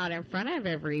call him out in front of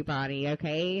everybody.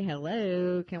 Okay,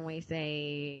 hello, can we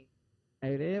say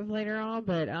motive later on?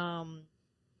 But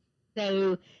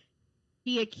so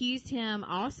she accused him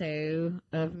also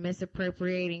of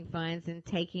misappropriating funds and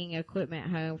taking equipment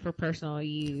home for personal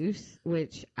use,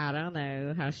 which I don't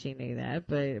know how she knew that,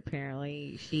 but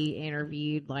apparently she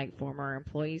interviewed like former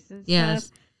employees and stuff. Yes.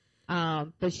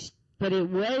 But it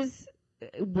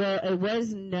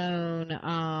was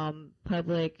known,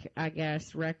 public, I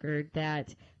guess, record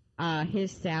that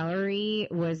his salary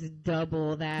was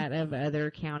double that of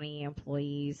other county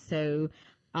employees. So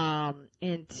in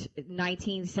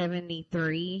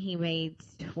 1973, he made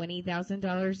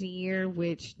 $20,000 a year,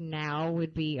 which now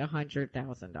would be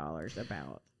 $100,000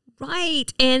 about.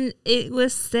 Right. And it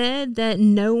was said that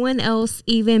no one else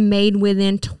even made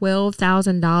within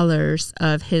 $12,000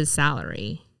 of his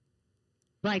salary.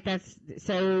 Right,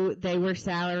 so they were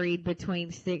salaried between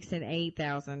 $6,000 and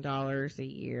 $8,000 a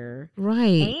year.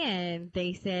 Right. And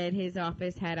they said his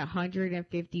office had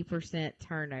 150%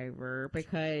 turnover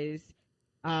because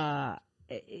after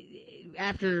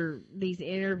these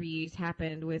interviews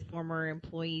happened with former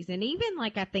employees, and even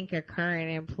like I think a current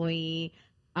employee,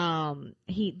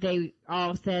 they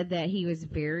all said that he was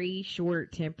very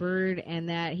short-tempered, and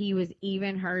that he was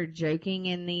even heard joking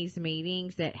in these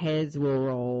meetings that heads will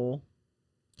roll.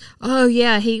 Oh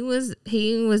yeah, he was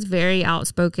very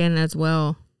outspoken as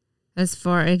well, as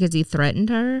far because he threatened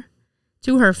her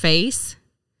to her face.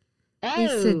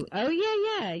 Yes,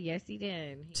 he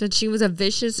did. Said she was a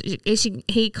vicious.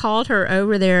 He called her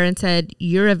over there and said,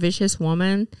 "You're a vicious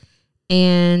woman,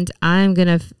 and I'm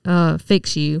gonna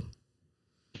fix you."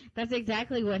 That's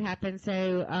exactly what happened.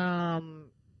 So,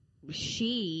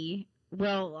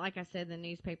 like I said, the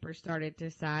newspaper started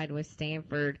to side with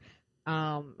Stanford.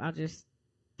 I'll just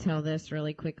tell this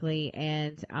really quickly,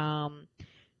 and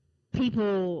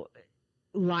people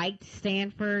liked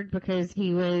Stanford because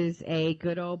he was a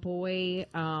good old boy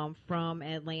from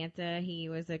Atlanta. He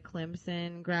was a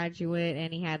Clemson graduate,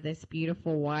 and he had this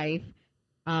beautiful wife.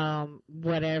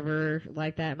 Whatever,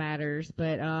 like that matters.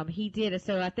 But he did.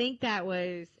 So I think that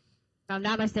was, if I'm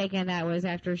not mistaken, that was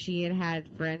after she had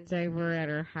friends over at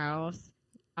her house.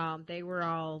 They were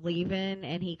all leaving,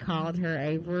 and he called her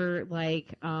over,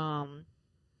 like, to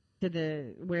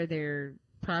the where their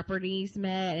properties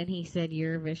met, and he said,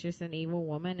 "You're a vicious and evil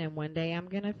woman, and one day I'm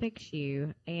gonna fix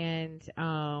you." And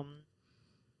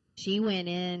she went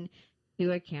in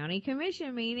to a county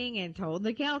commission meeting and told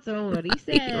the council what he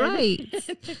said. Right.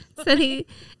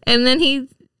 And then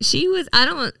she was,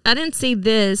 I didn't see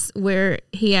this where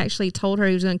he actually told her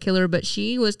he was going to kill her, but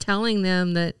she was telling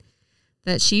them that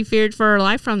she feared for her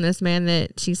life from this man,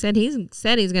 that she said he's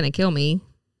going to kill me.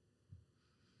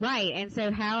 Right. And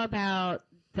so how about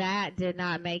that did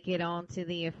not make it onto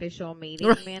the official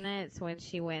meeting minutes when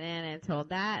she went in and told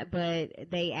that, but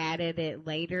they added it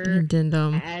later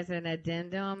as an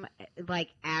addendum, like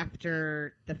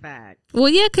after the fact. Well,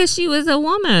 yeah, because she was a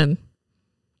woman.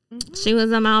 Mm-hmm. She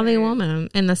was a Maori woman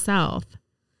in the South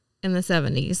in the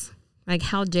 70s. Like,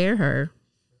 how dare her?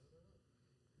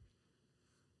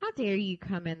 How dare you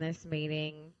come in this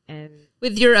meeting and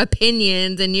with your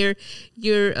opinions and your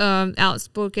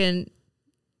outspoken,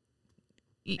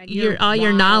 all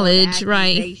your knowledge,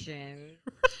 right? Right.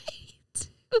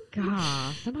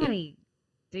 God, somebody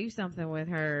do something with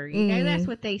her. You know, that's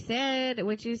what they said,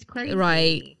 which is crazy.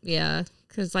 Right. Yeah.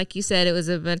 Because like you said, it was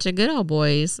a bunch of good old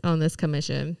boys on this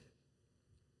commission.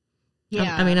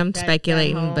 Yeah. I mean, I'm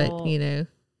speculating, but you know.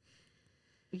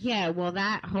 Yeah. Well,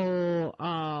 that whole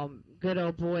good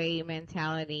old boy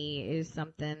mentality is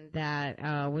something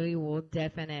that we will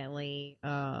definitely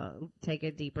take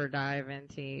a deeper dive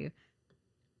into.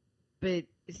 But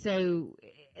so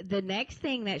the next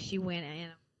thing that she went in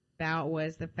about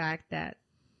was the fact that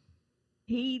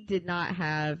he did not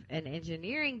have an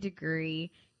engineering degree,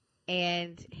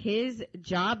 and his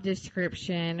job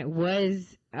description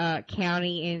was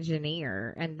county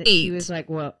engineer. And she was like,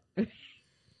 well,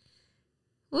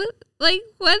 what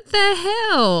the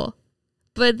hell?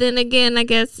 But then again, I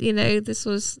guess, you know, this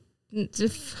was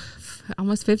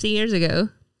almost 50 years ago.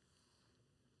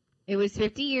 It was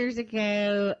 50 years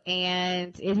ago,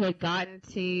 and it had gotten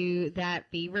to that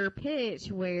fever pitch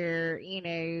where, you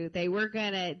know,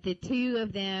 the two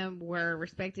of them were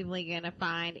respectively going to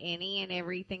find any and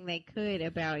everything they could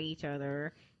about each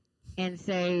other. And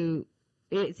so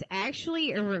it was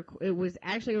actually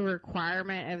a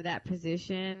requirement of that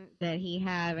position that he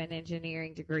have an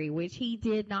engineering degree, which he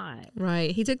did not.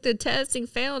 Right. He took the test and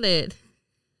failed it.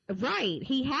 Right.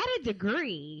 He had a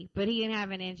degree, but he didn't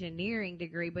have an engineering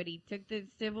degree, but he took the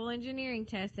civil engineering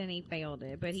test and he failed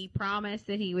it, but he promised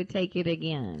that he would take it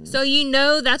again. So you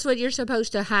know that's what you're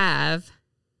supposed to have.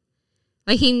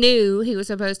 Like, he knew he was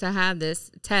supposed to have this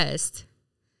test.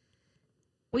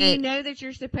 Well, you know that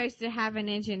you're supposed to have an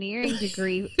engineering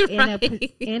degree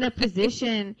right. in a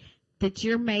position that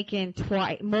you're making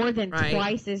more than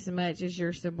twice as much as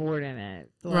your subordinate.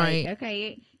 Like, right.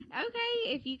 Okay,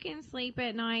 if you can sleep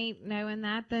at night knowing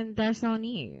that, then that's on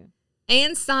you.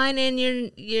 And sign in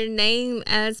your name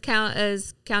as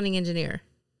county engineer.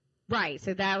 Right.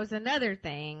 So that was another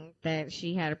thing that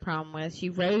she had a problem with. She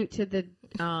wrote to the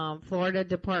Florida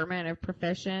Department of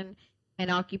Profession and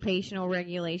Occupational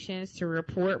Regulations to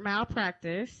report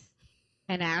malpractice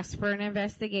and asked for an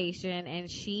investigation. And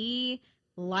she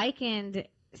likened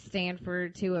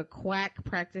Stanford to a quack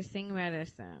practicing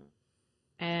medicine.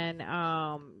 And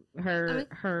her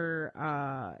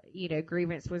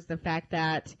grievance was the fact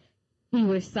that he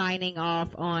was signing off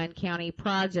on county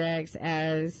projects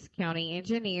as county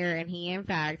engineer, and he in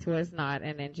fact was not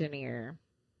an engineer.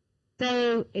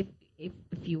 So if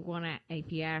you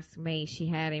ask me, she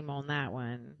had him on that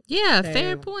one. Yeah, so,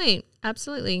 fair point.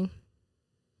 Absolutely.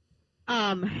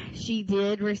 She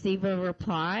did receive a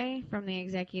reply from the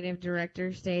executive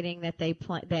director stating that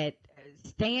that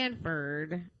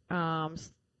Stanford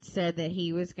said that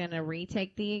he was going to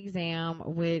retake the exam,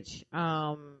 which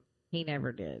he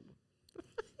never did.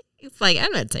 He's like,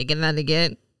 I'm not taking that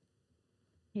again.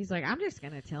 He's like, I'm just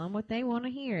going to tell them what they want to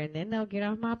hear, and then they'll get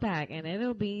off my back, and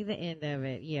it'll be the end of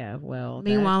it. Yeah, well.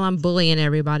 Meanwhile, I'm bullying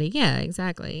everybody. Yeah,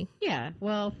 exactly. Yeah,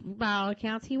 well, by all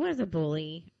accounts, he was a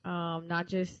bully, not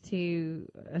just to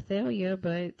Athalia,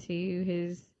 but to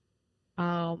his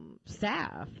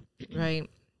staff. Right.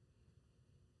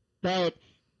 But,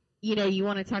 you know, you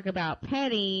want to talk about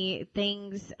petty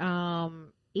things,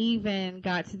 even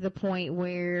got to the point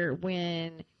where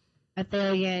when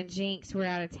Athalia and Jinx were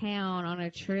out of town on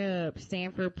a trip,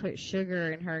 Stanford put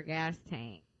sugar in her gas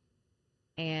tank.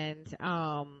 and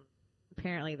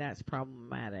apparently that's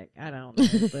problematic. I don't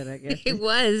know, but I guess It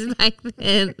was back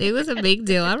then. It was a big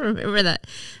deal. I remember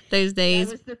those days.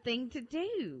 that was the thing to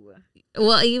do.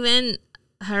 Well, even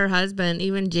her husband,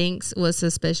 even Jinx, was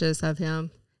suspicious of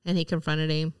him, and he confronted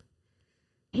him.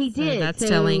 He did. That's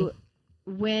telling.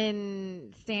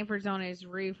 When Stanford's on his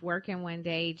roof working one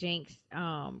day, Jinx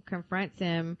confronts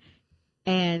him,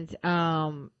 and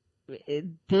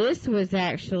this was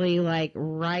actually like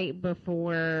right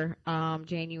before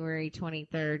January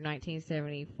 23rd,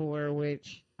 1974,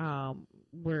 which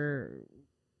we're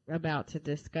about to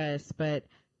discuss. But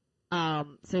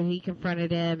so he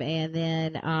confronted him, and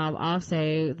then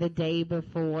also the day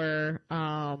before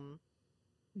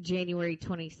January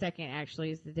 22nd,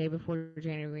 actually, is the day before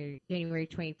January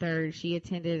 23rd. She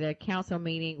attended a council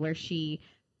meeting where she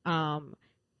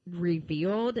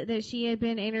revealed that she had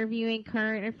been interviewing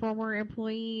current and former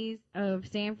employees of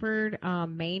Stanford,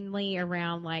 mainly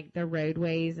around like the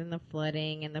roadways and the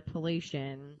flooding and the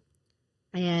pollution.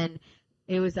 And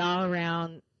it was all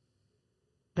around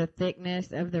the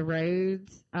thickness of the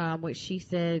roads, which she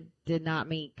said did not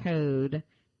meet code.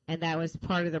 And that was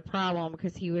part of the problem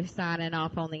because he was signing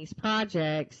off on these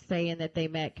projects saying that they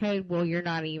met code. Well, you're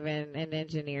not even an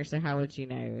engineer, so how would you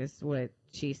know is what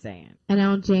she's saying. And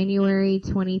on January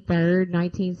 23rd,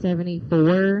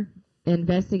 1974,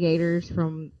 investigators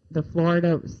from the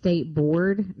Florida State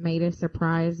Board made a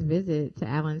surprise visit to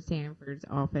Alan Stanford's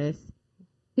office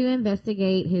to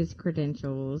investigate his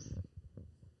credentials.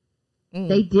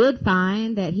 They did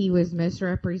find that he was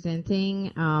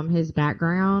misrepresenting his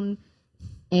background.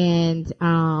 And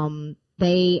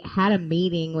they had a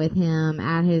meeting with him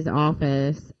at his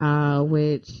office,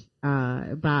 which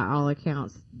by all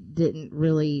accounts didn't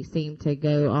really seem to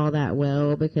go all that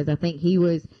well because I think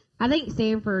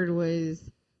Stanford was,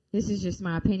 this is just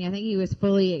my opinion, I think he was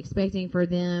fully expecting for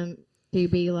them to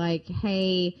be like,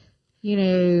 hey, you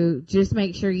know, just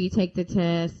make sure you take the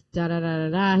test,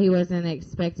 da-da-da-da-da. He wasn't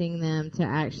expecting them to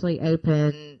actually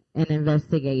open an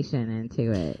investigation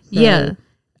into it. So, yeah.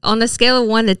 On a scale of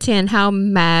 1 to 10, how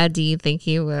mad do you think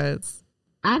he was?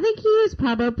 I think he was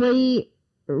probably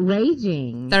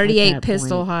raging. 38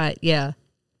 pistol hot, yeah.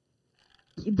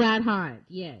 That hot,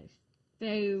 yes.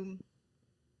 So,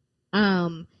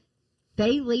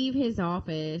 they leave his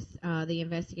office, the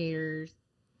investigators.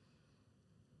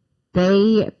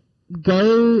 They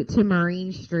go to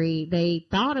Marine Street. They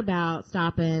thought about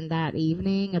stopping that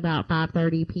evening about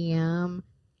 5:30 p.m.,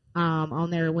 on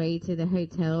their way to the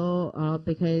hotel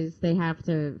because they have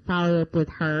to follow up with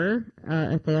her,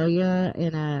 Athalia,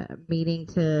 in a meeting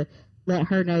to let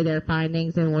her know their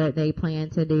findings and what they plan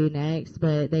to do next.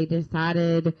 But they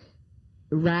decided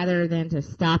rather than to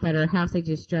stop at her house, they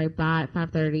just drove by at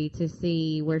 5:30 to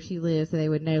see where she lives so they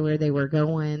would know where they were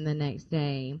going the next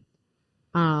day.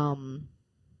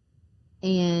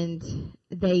 And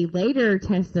they later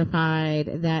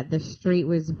testified that the street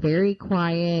was very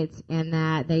quiet and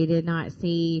that they did not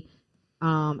see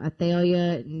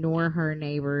Athalia nor her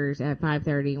neighbors at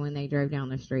 5:30 when they drove down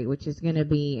the street, which is going to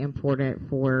be important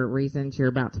for reasons you're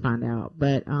about to find out.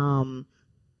 But on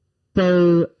this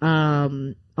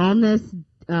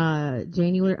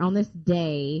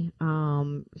day,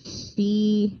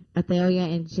 Athalia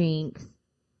and Jinx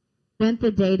spent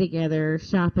the day together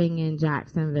shopping in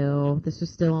Jacksonville. This was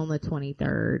still on the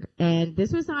 23rd. And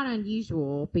this was not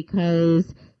unusual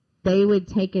because they would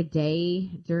take a day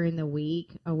during the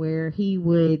week where he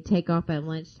would take off at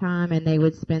lunchtime and they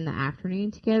would spend the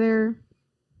afternoon together.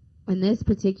 And this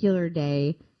particular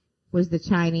day was the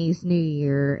Chinese New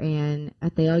Year, and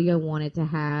Athalia wanted to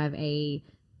have a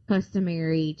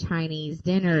customary Chinese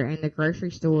dinner, and the grocery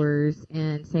stores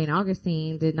in St.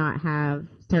 Augustine did not have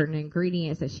certain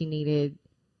ingredients that she needed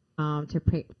to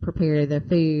prepare the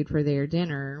food for their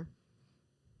dinner.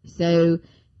 So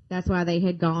that's why they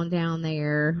had gone down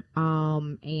there.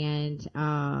 And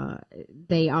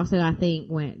they also, I think,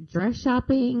 went dress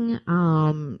shopping,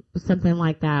 something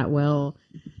like that. Well,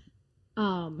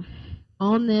 on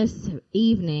this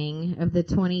evening of the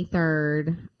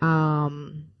 23rd,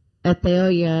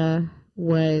 Athalia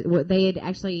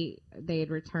they had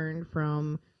returned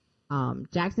from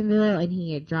Jacksonville, and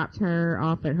he had dropped her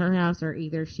off at her house, or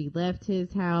either she left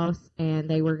his house and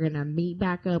they were going to meet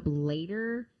back up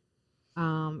later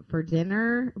for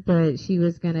dinner, but she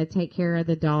was going to take care of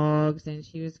the dogs and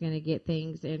she was going to get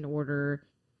things in order.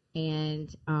 And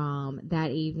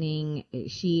that evening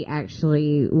she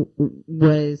actually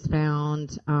was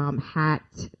found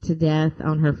hacked to death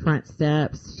on her front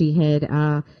steps. She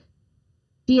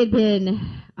had been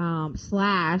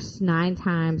slashed 9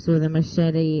 times with a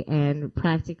machete and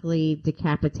practically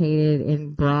decapitated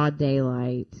in broad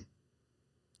daylight.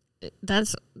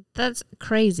 that's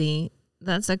crazy.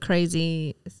 That's a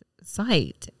crazy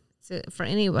sight for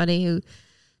anybody who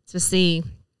to see.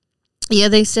 Yeah,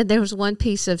 they said there was one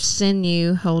piece of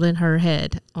sinew holding her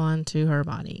head onto her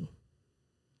body.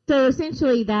 So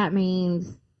essentially that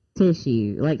means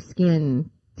tissue, like skin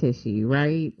tissue,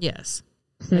 right? Yes.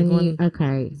 Sinew,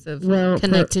 okay. Well,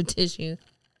 connective tissue.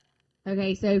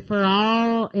 Okay, so for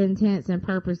all intents and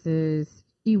purposes,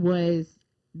 she was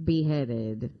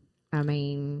beheaded. I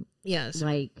mean, yes.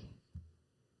 Like,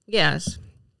 yes.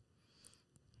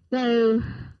 So,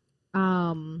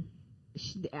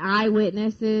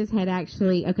 eyewitnesses had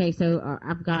actually, okay, so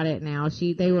I've got it now.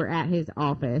 They were at his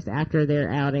office after their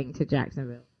outing to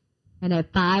Jacksonville. And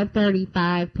at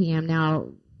 5:35 p.m., now,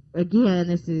 again,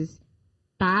 this is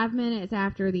 5 minutes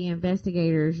after the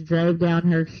investigators drove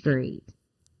down her street.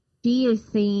 She is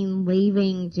seen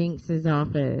leaving Jinx's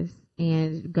office,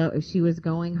 and she was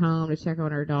going home to check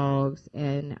on her dogs,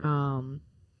 and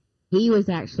he was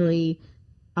actually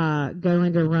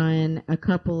going to run a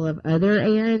couple of other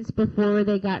errands before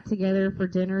they got together for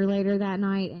dinner later that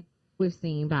night, and was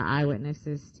seen by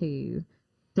eyewitnesses too.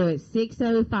 So it's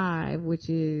 6:05, which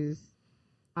is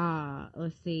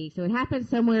let's see. So it happened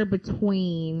somewhere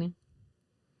between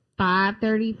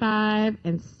 5:35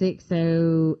 and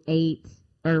 6:08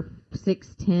 or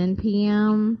 6:10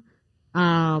 p.m.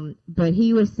 But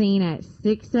he was seen at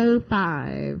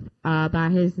 6:05 by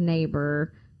his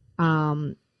neighbor,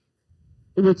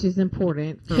 which is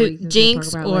important for reasons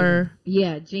Jinx we'll talk about later.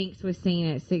 Yeah, Jinx was seen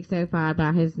at 6:05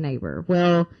 by his neighbor.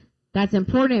 Well, that's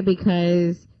important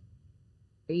because,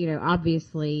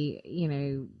 obviously,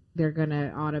 they're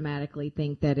gonna automatically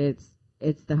think that it's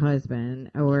the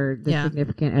husband or the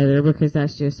significant other, because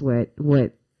that's just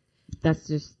that's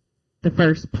just the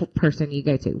first person you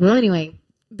go to. Well, anyway,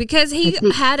 because he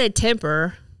had a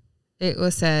temper, it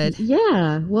was said.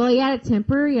 Yeah, well, he had a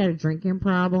temper. He had a drinking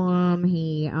problem.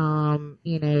 He,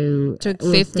 took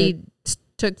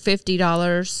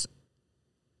 $50.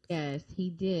 Yes, he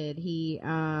did.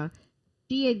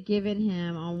 She had given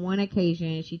him on one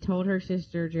occasion. She told her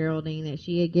sister Geraldine that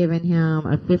she had given him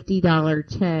a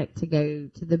 $50 check to go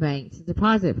to the bank to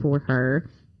deposit for her,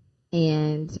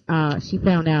 and she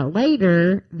found out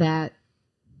later that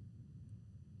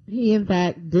he, in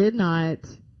fact, did not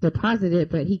deposit it,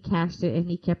 but he cashed it and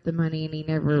he kept the money, and he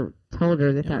never told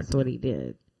her that that's what he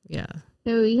did. Yeah.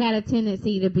 So he had a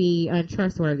tendency to be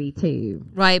untrustworthy too.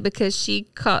 Right, because she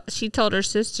told her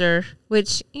sister,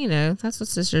 which, that's what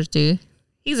sisters do.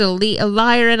 He's a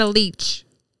liar and a leech.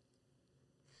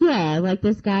 Yeah, like,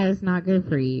 this guy is not good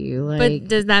for you. Like, but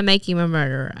does that make him a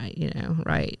murderer?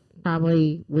 Right.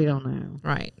 Probably, we don't know.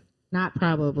 Right. Not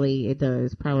probably, it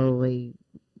does. Probably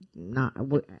not.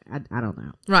 I don't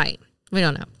know. Right. We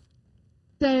don't know.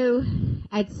 So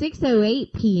at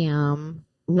 6:08 p.m.,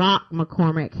 Locke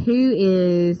McCormick, who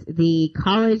is the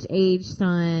college-age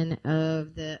son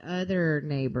of the other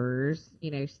neighbors,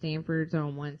 Stanford's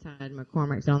on one side,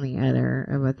 McCormick's on the other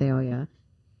of Athalia.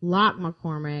 Locke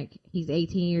McCormick, he's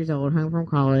 18 years old, home from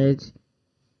college.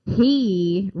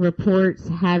 He reports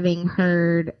having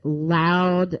heard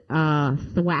loud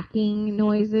thwacking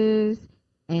noises,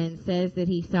 and says that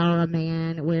he saw a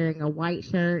man wearing a white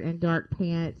shirt and dark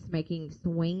pants making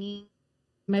swinging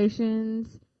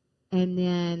motions, and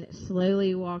then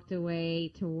slowly walked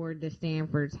away toward the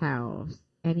Stanford's house.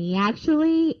 And he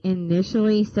actually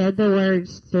initially said the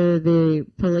words to the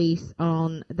police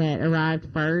that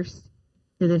arrived first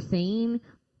to the scene,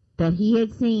 that he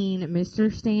had seen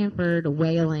Mr. Stanford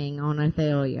wailing on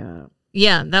Athalia.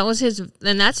 Yeah, that was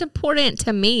and that's important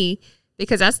to me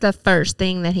because that's the first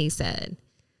thing that he said.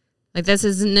 Like, that's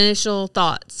his initial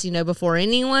thoughts, before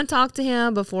anyone talked to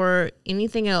him, before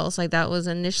anything else. Like, that was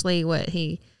initially what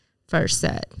he first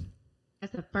said.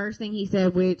 That's the first thing he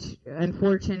said, which,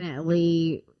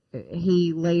 unfortunately,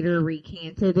 he later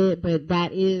recanted it, but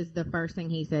that is the first thing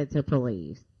he said to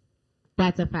police.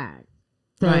 That's a fact.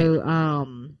 So,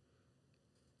 right.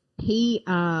 He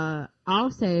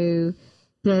also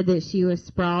said that she was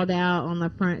sprawled out on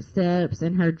the front steps,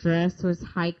 and her dress was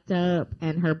hiked up,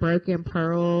 and her broken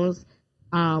pearls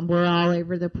were all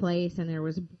over the place, and there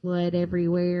was blood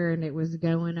everywhere, and it was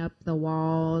going up the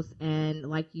walls. And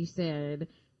like you said,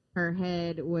 her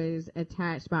head was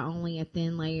attached by only a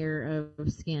thin layer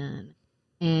of skin,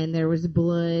 and there was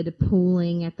blood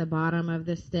pooling at the bottom of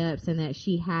the steps, and that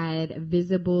she had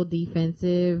visible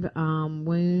defensive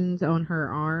wounds on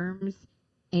her arms.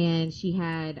 And she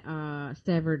had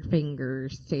severed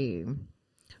fingers too.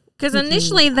 Because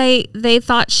initially they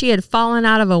thought she had fallen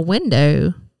out of a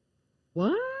window.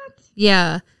 What?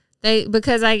 Yeah,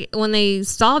 because when they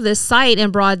saw this sight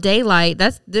in broad daylight,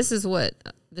 this is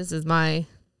my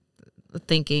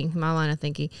thinking, my line of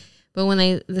thinking. But when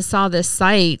they saw this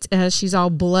site, she's all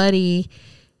bloody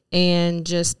and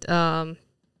just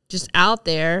out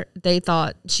there, they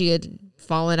thought she had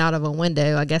fallen out of a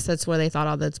window. I guess that's where they thought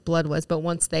all this blood was. But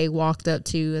once they walked up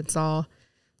to and saw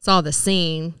the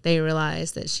scene, they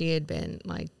realized that she had been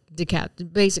like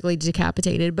basically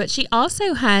decapitated. But she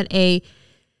also had a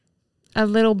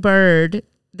little bird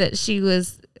that she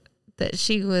was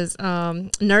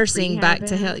nursing back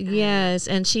to health. Yes,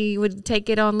 and she would take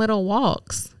it on little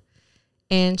walks.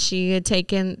 And she had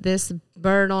taken this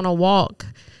bird on a walk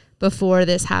before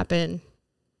this happened.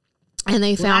 And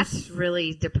they found that's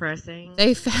really depressing.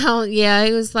 They found,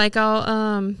 it was like all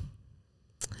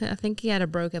I think he had a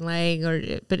broken leg,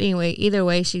 but anyway, either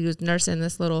way, she was nursing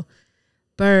this little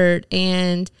bird,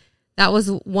 and that was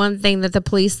one thing that the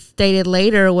police stated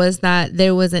later was that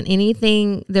there was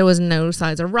no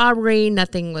signs of robbery,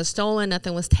 nothing was stolen,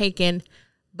 nothing was taken,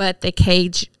 but the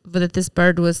cage that this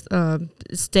bird was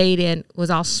stayed in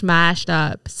was all smashed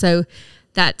up. So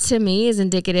that to me is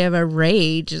indicative of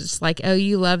rage. It's like, oh,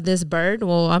 you love this bird?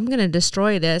 Well, I'm going to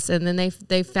destroy this. And then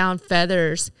they found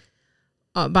feathers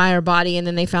by her body, and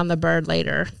then they found the bird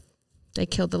later. They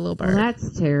killed the little bird. Well,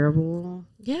 that's terrible.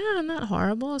 Yeah, not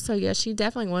horrible. So, yeah, she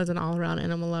definitely was an all-around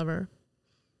animal lover.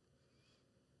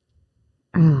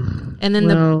 And then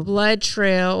the blood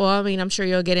trail, well, I mean, I'm sure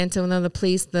you'll get into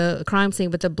the crime scene,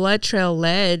 but the blood trail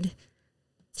led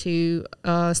to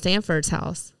Stanford's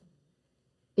house.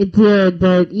 It did,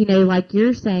 but, like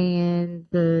you're saying,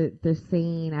 the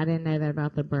scene, I didn't know that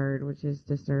about the bird, which is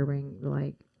disturbing,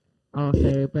 like,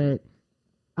 also, but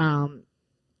one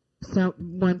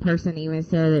person even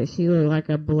said that she looked like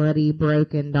a bloody,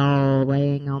 broken doll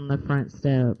laying on the front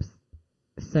steps.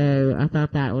 So I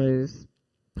thought that was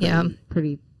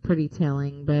pretty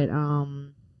telling. But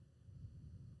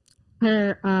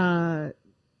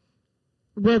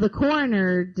the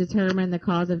coroner determined the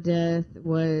cause of death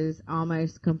was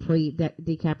almost complete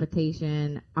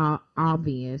decapitation,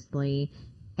 obviously.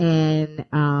 And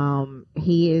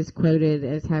he is quoted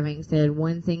as having said,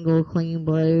 one single clean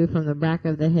blow from the back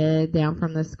of the head down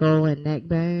from the skull and neck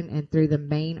bone and through the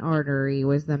main artery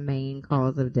was the main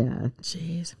cause of death.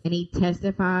 Jeez. And he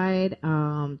testified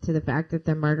to the fact that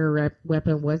the murder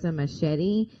weapon was a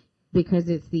machete because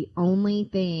it's the only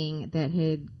thing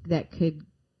that could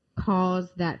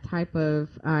cause that type of,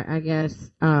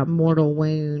 mortal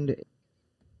wound.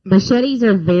 Machetes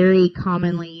are very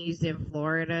commonly used in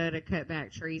Florida to cut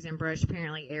back trees and brush.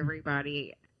 Apparently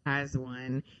everybody has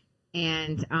one.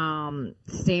 And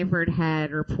Stanford had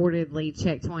reportedly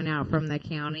checked one out from the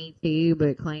county too,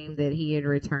 but claimed that he had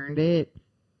returned it.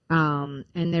 And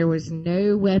there was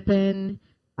no weapon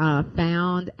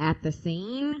found at the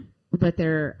scene, but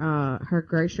her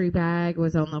grocery bag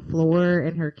was on the floor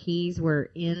and her keys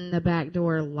were in the back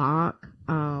door lock.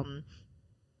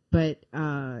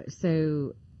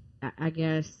 So I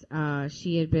guess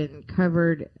she had been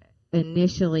covered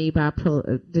initially by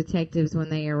detectives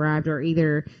when they arrived, or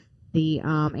either the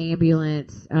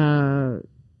ambulance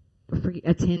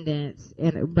attendants,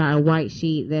 and by a white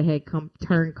sheet that had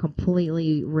turned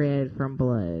completely red from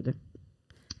blood.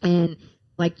 And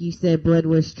like you said, blood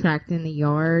was tracked in the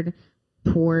yard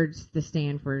towards the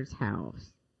Stanford's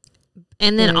house.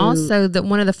 And then also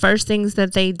one of the first things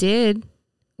that they did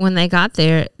when they got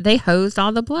there, they hosed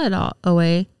all the blood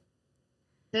away.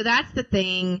 So that's the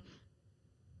thing.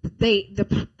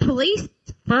 The police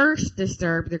first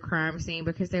disturbed the crime scene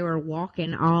because they were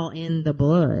walking all in the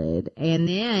blood, and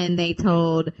then they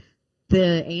told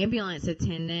the ambulance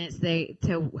attendants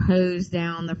to hose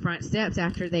down the front steps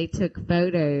after they took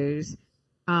photos.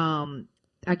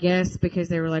 I guess because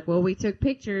they were like, well, we took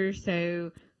pictures,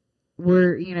 so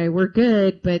we're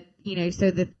good. But so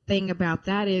the thing about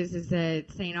that is that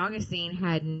St. Augustine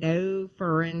had no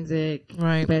forensic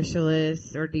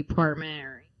specialists or department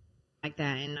or like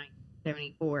that in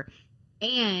 1974,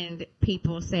 and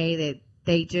people say that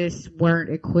they just weren't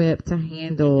equipped to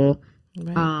handle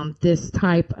this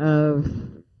type of,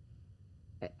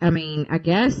 I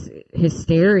guess,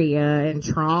 hysteria and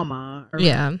trauma or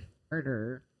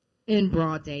murder in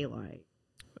broad daylight.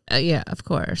 Yeah, of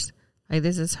course. Like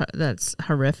that's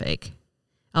horrific.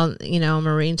 On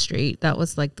Marine Street, that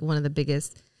was like one of the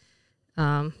biggest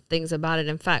things about it.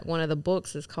 In fact, one of the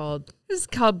books is called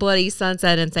Bloody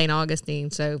Sunset in St.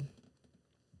 Augustine. So,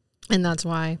 and that's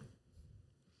why.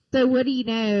 So what do you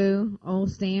know? Old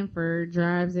Stanford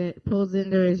pulls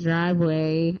into his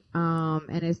driveway,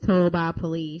 and is told by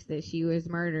police that she was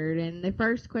murdered. And the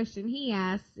first question he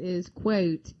asks is,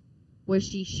 quote, "Was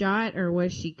she shot or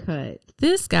was she cut?"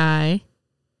 This guy.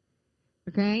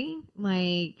 Okay,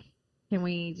 can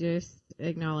we just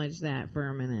acknowledge that for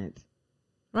a minute?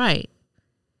 Right.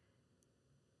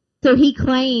 So he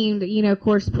claimed, of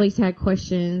course, police had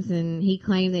questions, and he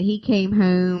claimed that he came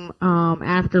home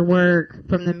after work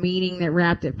from the meeting that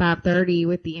wrapped at 5:30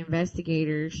 with the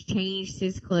investigators, changed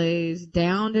his clothes,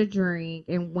 downed a drink,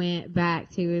 and went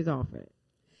back to his office.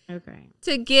 Okay.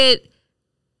 To get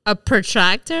a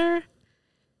protractor?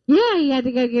 Yeah, he had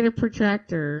to go get a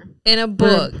protractor. And a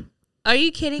book. Are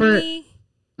you kidding me?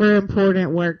 For important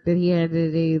work that he had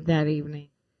to do that evening.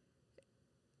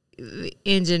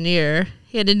 Engineer.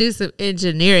 He had to do some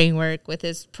engineering work with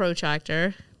his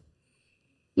protractor.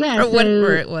 Yeah, or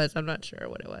whatever it was. I'm not sure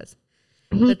what it was.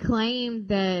 He claimed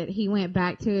that he went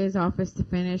back to his office to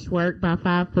finish work by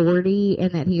 5:40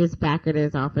 and that he was back at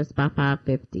his office by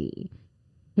 5:50.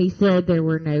 He said there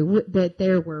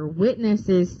were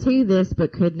witnesses to this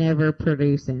but could never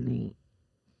produce any.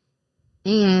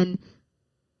 And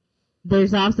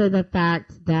there's also the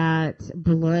fact that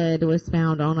blood was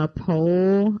found on a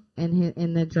pole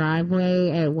in the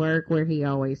driveway at work where he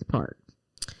always parked.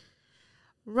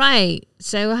 Right.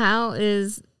 So how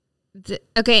is...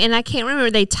 Okay, and I can't remember.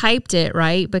 They typed it,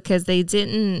 right? Because they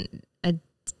didn't...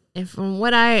 from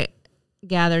what I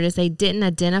gathered is they didn't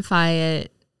identify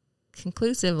it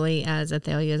conclusively as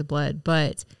Athalia's blood,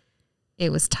 but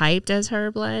it was typed as her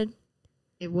blood.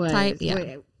 It was. Typed,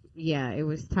 yeah. Yeah, it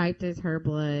was typed as her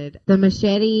blood. The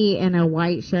machete and a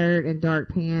white shirt and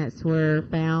dark pants were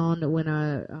found when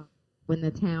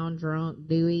the town drunk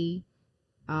Dewey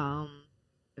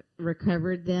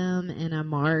recovered them in a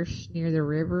marsh near the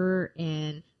river,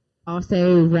 and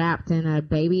also wrapped in a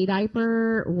baby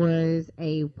diaper was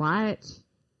a watch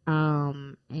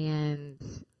and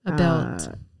a belt.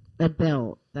 A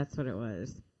belt. That's what it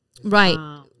was. Right.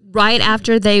 Right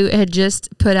after they had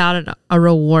just put out a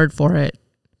reward for it.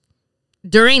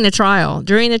 During the trial,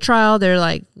 they're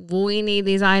like, well, we need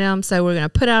these items, so we're going to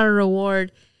put out a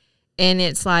reward. And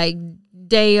it's like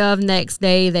next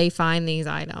day, they find these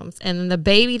items. And the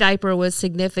baby diaper was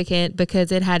significant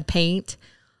because it had paint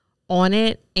on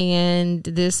it. And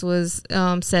this was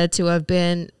said to have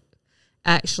been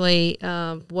actually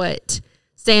what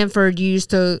Stanford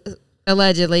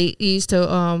allegedly used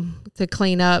to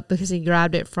clean up, because he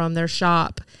grabbed it from their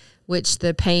shop, which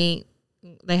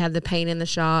they had the paint in the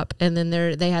shop, and then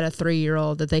they had a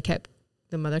 3-year-old that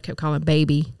the mother kept calling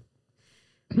baby.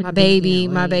 My baby.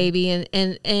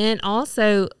 And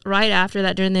also right after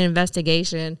that, during the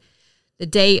investigation, the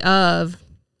day of,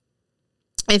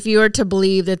 if you were to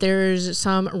believe that there's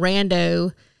some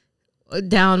rando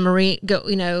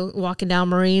walking down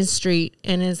Marine Street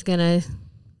and is going to,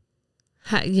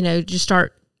 just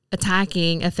start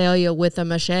attacking Athalia with a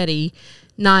machete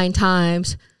 9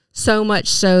 times, so much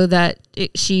so that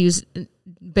she's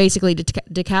basically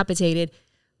decapitated.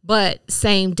 But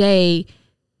same day,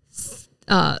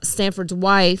 Stanford's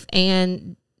wife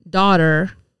and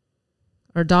daughter,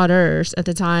 or daughters at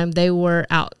the time, they were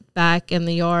out back in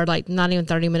the yard, like not even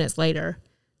 30 minutes later.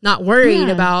 Not worried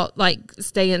about, like,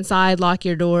 stay inside, lock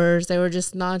your doors. They were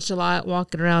just nonchalant,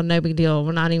 walking around, no big deal.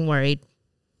 We're not even worried.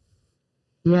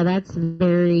 Yeah, that's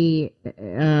very...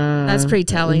 that's pretty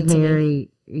telling to me.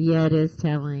 Yeah, it is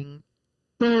telling.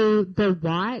 So the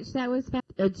watch that was found,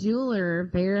 a jeweler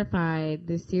verified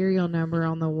the serial number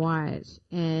on the watch,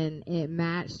 and it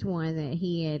matched one that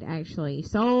he had actually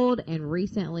sold and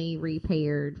recently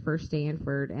repaired for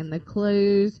Stanford. And the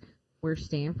clothes were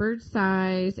Stanford's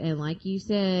size, and like you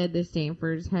said, the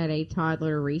Stanfords had a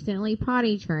toddler recently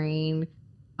potty trained,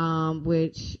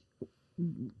 which,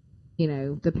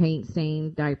 the paint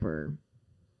stained diaper.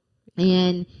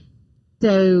 And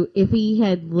so if he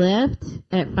had left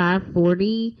at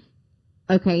 5:40,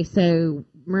 okay, so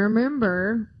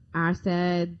remember I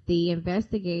said the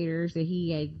investigators that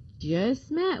he had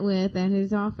just met with at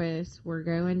his office were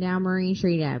going down Marine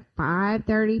Street at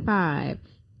 5:35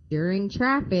 during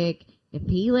traffic. If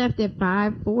he left at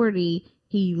 5:40,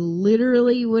 he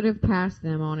literally would have passed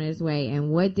them on his way.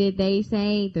 And what did they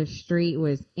say? The street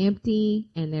was empty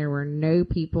and there were no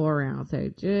people around.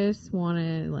 So just want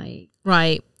to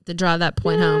right, to drive that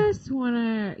point home. Just want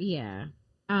to, yeah.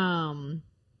 And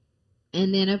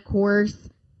then of course,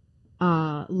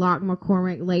 Locke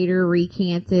McCormick later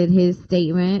recanted his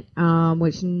statement,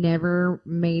 which never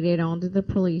made it onto the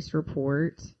police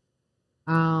report.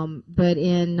 But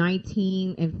in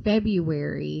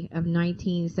February of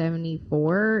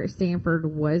 1974,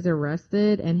 Stanford was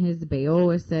arrested and his bail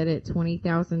was set at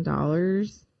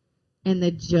 $20,000. And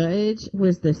the judge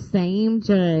was the same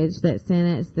judge that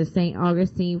sentenced the St.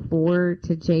 Augustine Four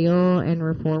to jail and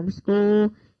reform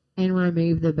school and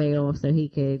removed the bail so he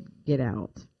could get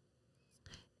out.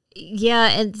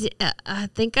 Yeah, and I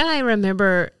think I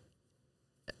remember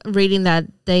reading that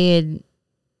they had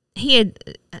he had,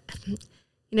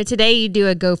 today you do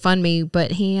a GoFundMe,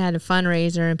 but he had a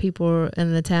fundraiser and people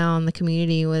in the town, the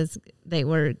community they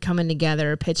were coming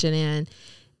together, pitching in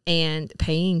and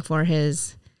paying for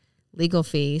his legal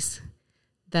fees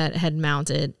that had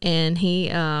mounted. And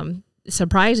he,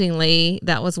 surprisingly,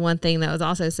 that was one thing that was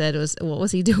also said was, what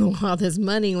was he doing with all this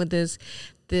money with this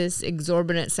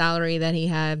exorbitant salary that he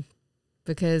had?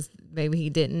 Because maybe he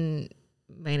didn't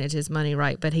manage his money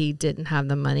right, but he didn't have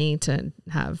the money to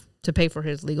pay for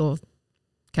his legal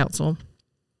counsel.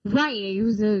 Right. It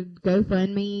was a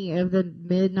GoFundMe of the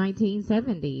mid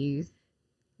 1970s.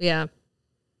 Yeah.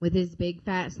 With his big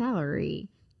fat salary.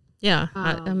 Yeah.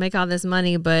 I make all this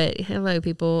money, but hello,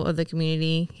 people of the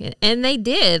community. And they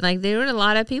did. Like, there were a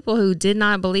lot of people who did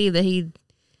not believe that he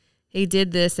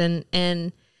did this,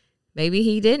 and maybe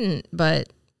he didn't, but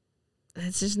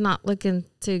it's just not looking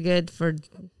too good for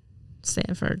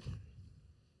Stanford.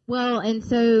 Well, and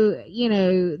so,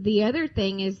 the other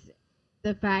thing is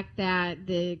the fact that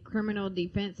the criminal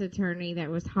defense attorney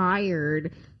that was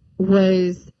hired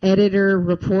was editor,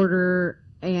 reporter,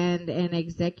 and an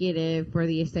executive for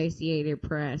the Associated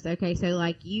Press. Okay, so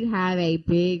like you have a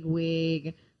big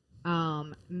wig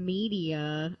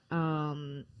media. Well,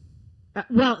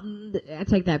 I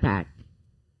take that back.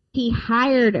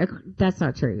 That's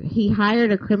not true. He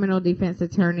hired a criminal defense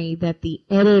attorney that the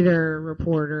editor,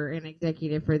 reporter, and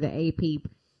executive for the AP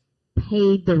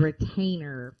paid the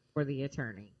retainer for the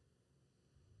attorney.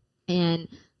 And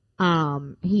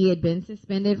he had been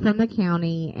suspended from the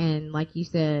county, and like you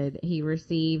said, he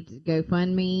received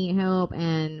GoFundMe help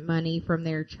and money from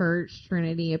their church,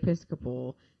 Trinity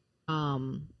Episcopal.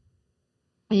 And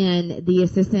the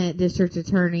assistant district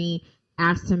attorney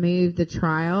asked to move the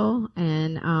trial,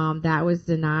 and that was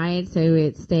denied, so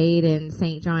it stayed in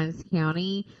St. Johns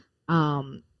County.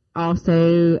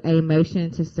 Also, a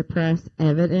motion to suppress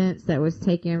evidence that was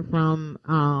taken from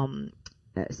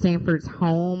Stanford's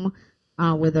home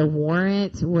with a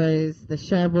warrant was the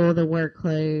shovel, the work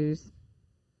clothes,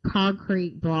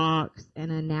 concrete blocks,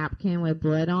 and a napkin with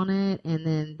blood on it, and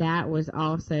then that was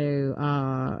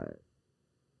also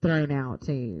thrown out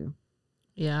too.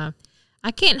 Yeah. I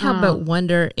can't help but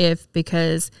wonder if,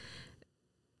 because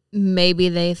maybe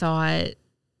they thought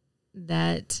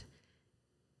that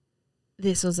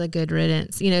this was a good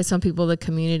riddance. Some people in the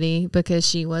community, because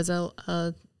she was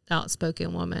a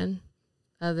outspoken woman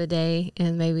of the day,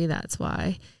 and maybe that's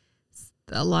why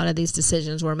a lot of these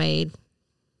decisions were made.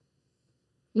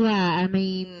 Yeah,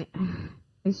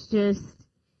 it's just,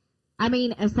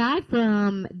 aside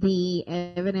from the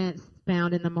evidence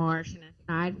found in the marsh, and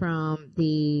aside from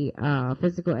the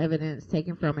physical evidence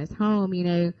taken from his home,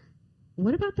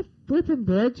 what about the flipping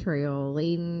blood trail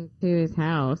leading to his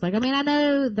house? Like, I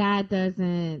know that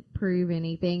doesn't prove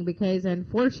anything, because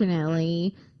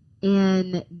unfortunately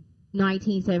in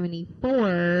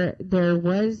 1974 there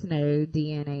was no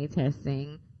DNA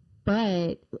testing,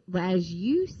 but as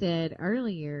you said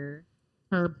earlier,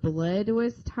 her blood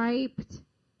was typed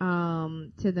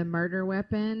to the murder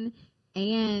weapon,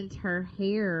 and her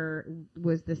hair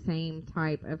was the same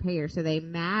type of hair, so they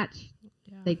matched.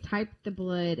 Yeah. They typed the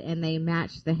blood and they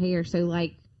matched the hair. So,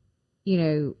 like,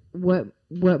 what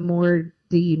more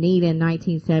do you need in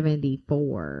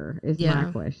 1974 is my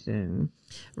question.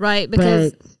 Right,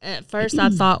 because at first I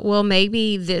thought, well,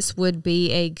 maybe this would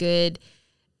be a good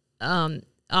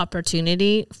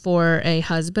opportunity for a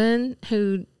husband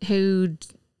who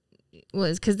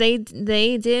was, because they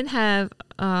did have,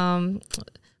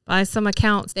 by some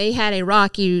accounts, they had a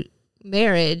rocky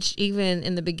marriage even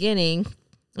in the beginning,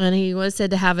 and he was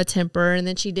said to have a temper, and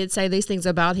then she did say these things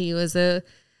about he was a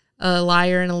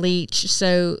liar and a leech.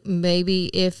 So maybe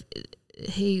if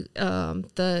he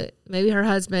maybe her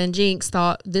husband Jinx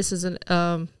thought this is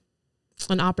an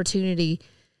opportunity,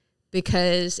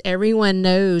 because everyone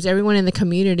in the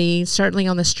community, certainly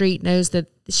on the street, knows that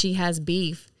she has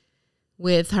beef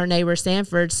with her neighbor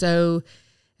Stanford. So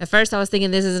at first I was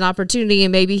thinking this is an opportunity,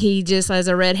 and maybe he just, as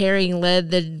a red herring,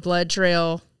 led the blood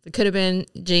trail. It could have been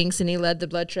Jinx, and he led the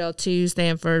blood trail to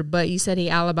Stanford, but you said he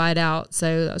alibied out,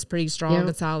 so that was pretty strong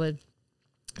and solid.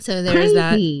 So there's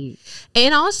that.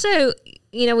 And also,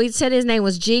 we said his name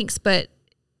was Jinx, but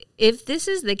if this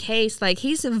is the case, like,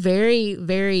 he's very,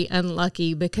 very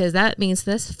unlucky, because that means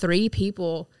that's 3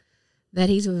 people that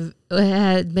he's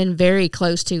had been very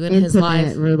close to in his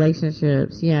life.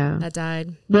 Relationships, yeah. That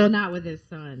died. Well, not with his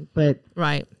son, but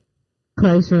right.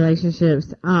 Close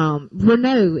relationships. Well,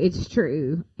 no, it's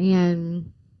true.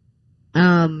 And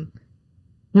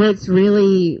what's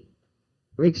really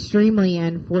extremely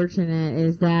unfortunate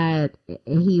is that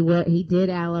he did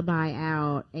alibi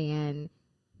out, and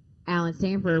Alan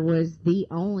Stanford was the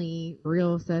only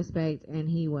real suspect, and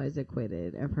he was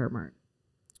acquitted of her murder.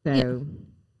 So,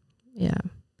 Yeah.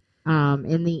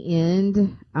 In the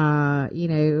end,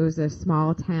 it was a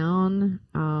small town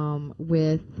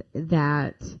with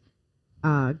that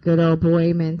good old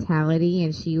boy mentality,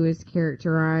 and she was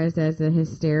characterized as a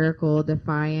hysterical,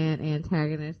 defiant,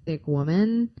 antagonistic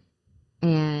woman.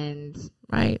 And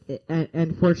Right.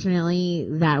 Unfortunately,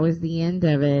 that was the end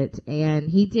of it. And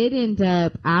he did end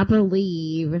up, I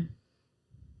believe,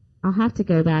 I'll have to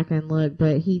go back and look,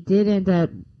 but he did end up,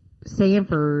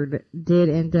 Sanford did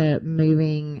end up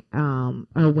moving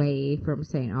away from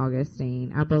St.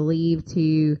 Augustine, I believe,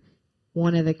 to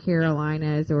one of the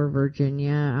Carolinas or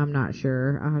Virginia. I'm not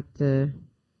sure. I'll have to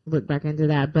look back into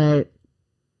that. But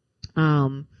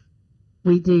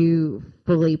we do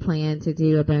fully plan to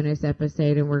do a bonus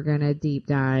episode, and we're going to deep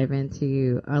dive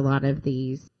into a lot of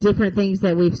these different things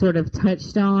that we've sort of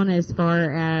touched on as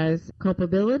far as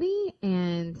culpability,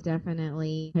 and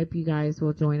definitely hope you guys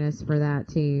will join us for that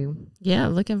too. Yeah,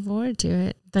 looking forward to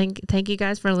it. Thank you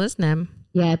guys for listening.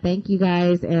 Yeah, thank you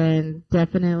guys, and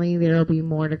definitely there will be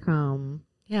more to come.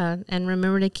 Yeah, and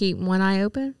remember to keep one eye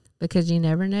open, because you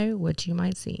never know what you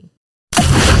might see.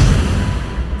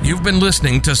 You've been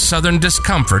listening to Southern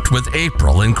Discomfort with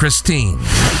April and Christine.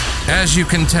 As you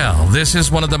can tell, this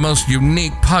is one of the most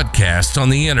unique podcasts on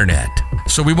the internet.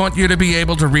 So we want you to be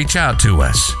able to reach out to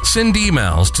us. Send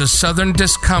emails to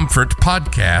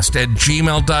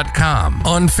southerndiscomfortpodcast@gmail.com.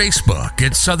 On Facebook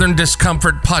at Southern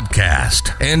Discomfort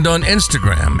Podcast. And on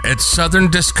Instagram at Southern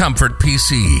Discomfort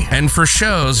PC. And for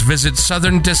shows, visit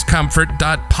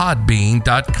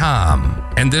southerndiscomfort.podbean.com.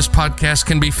 And this podcast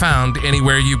can be found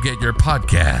anywhere you get your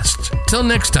podcasts. Till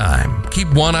next time,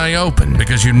 keep one eye open,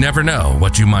 because you never know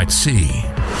what you might see.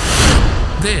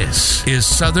 This is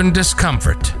Southern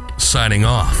Discomfort, signing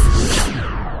off.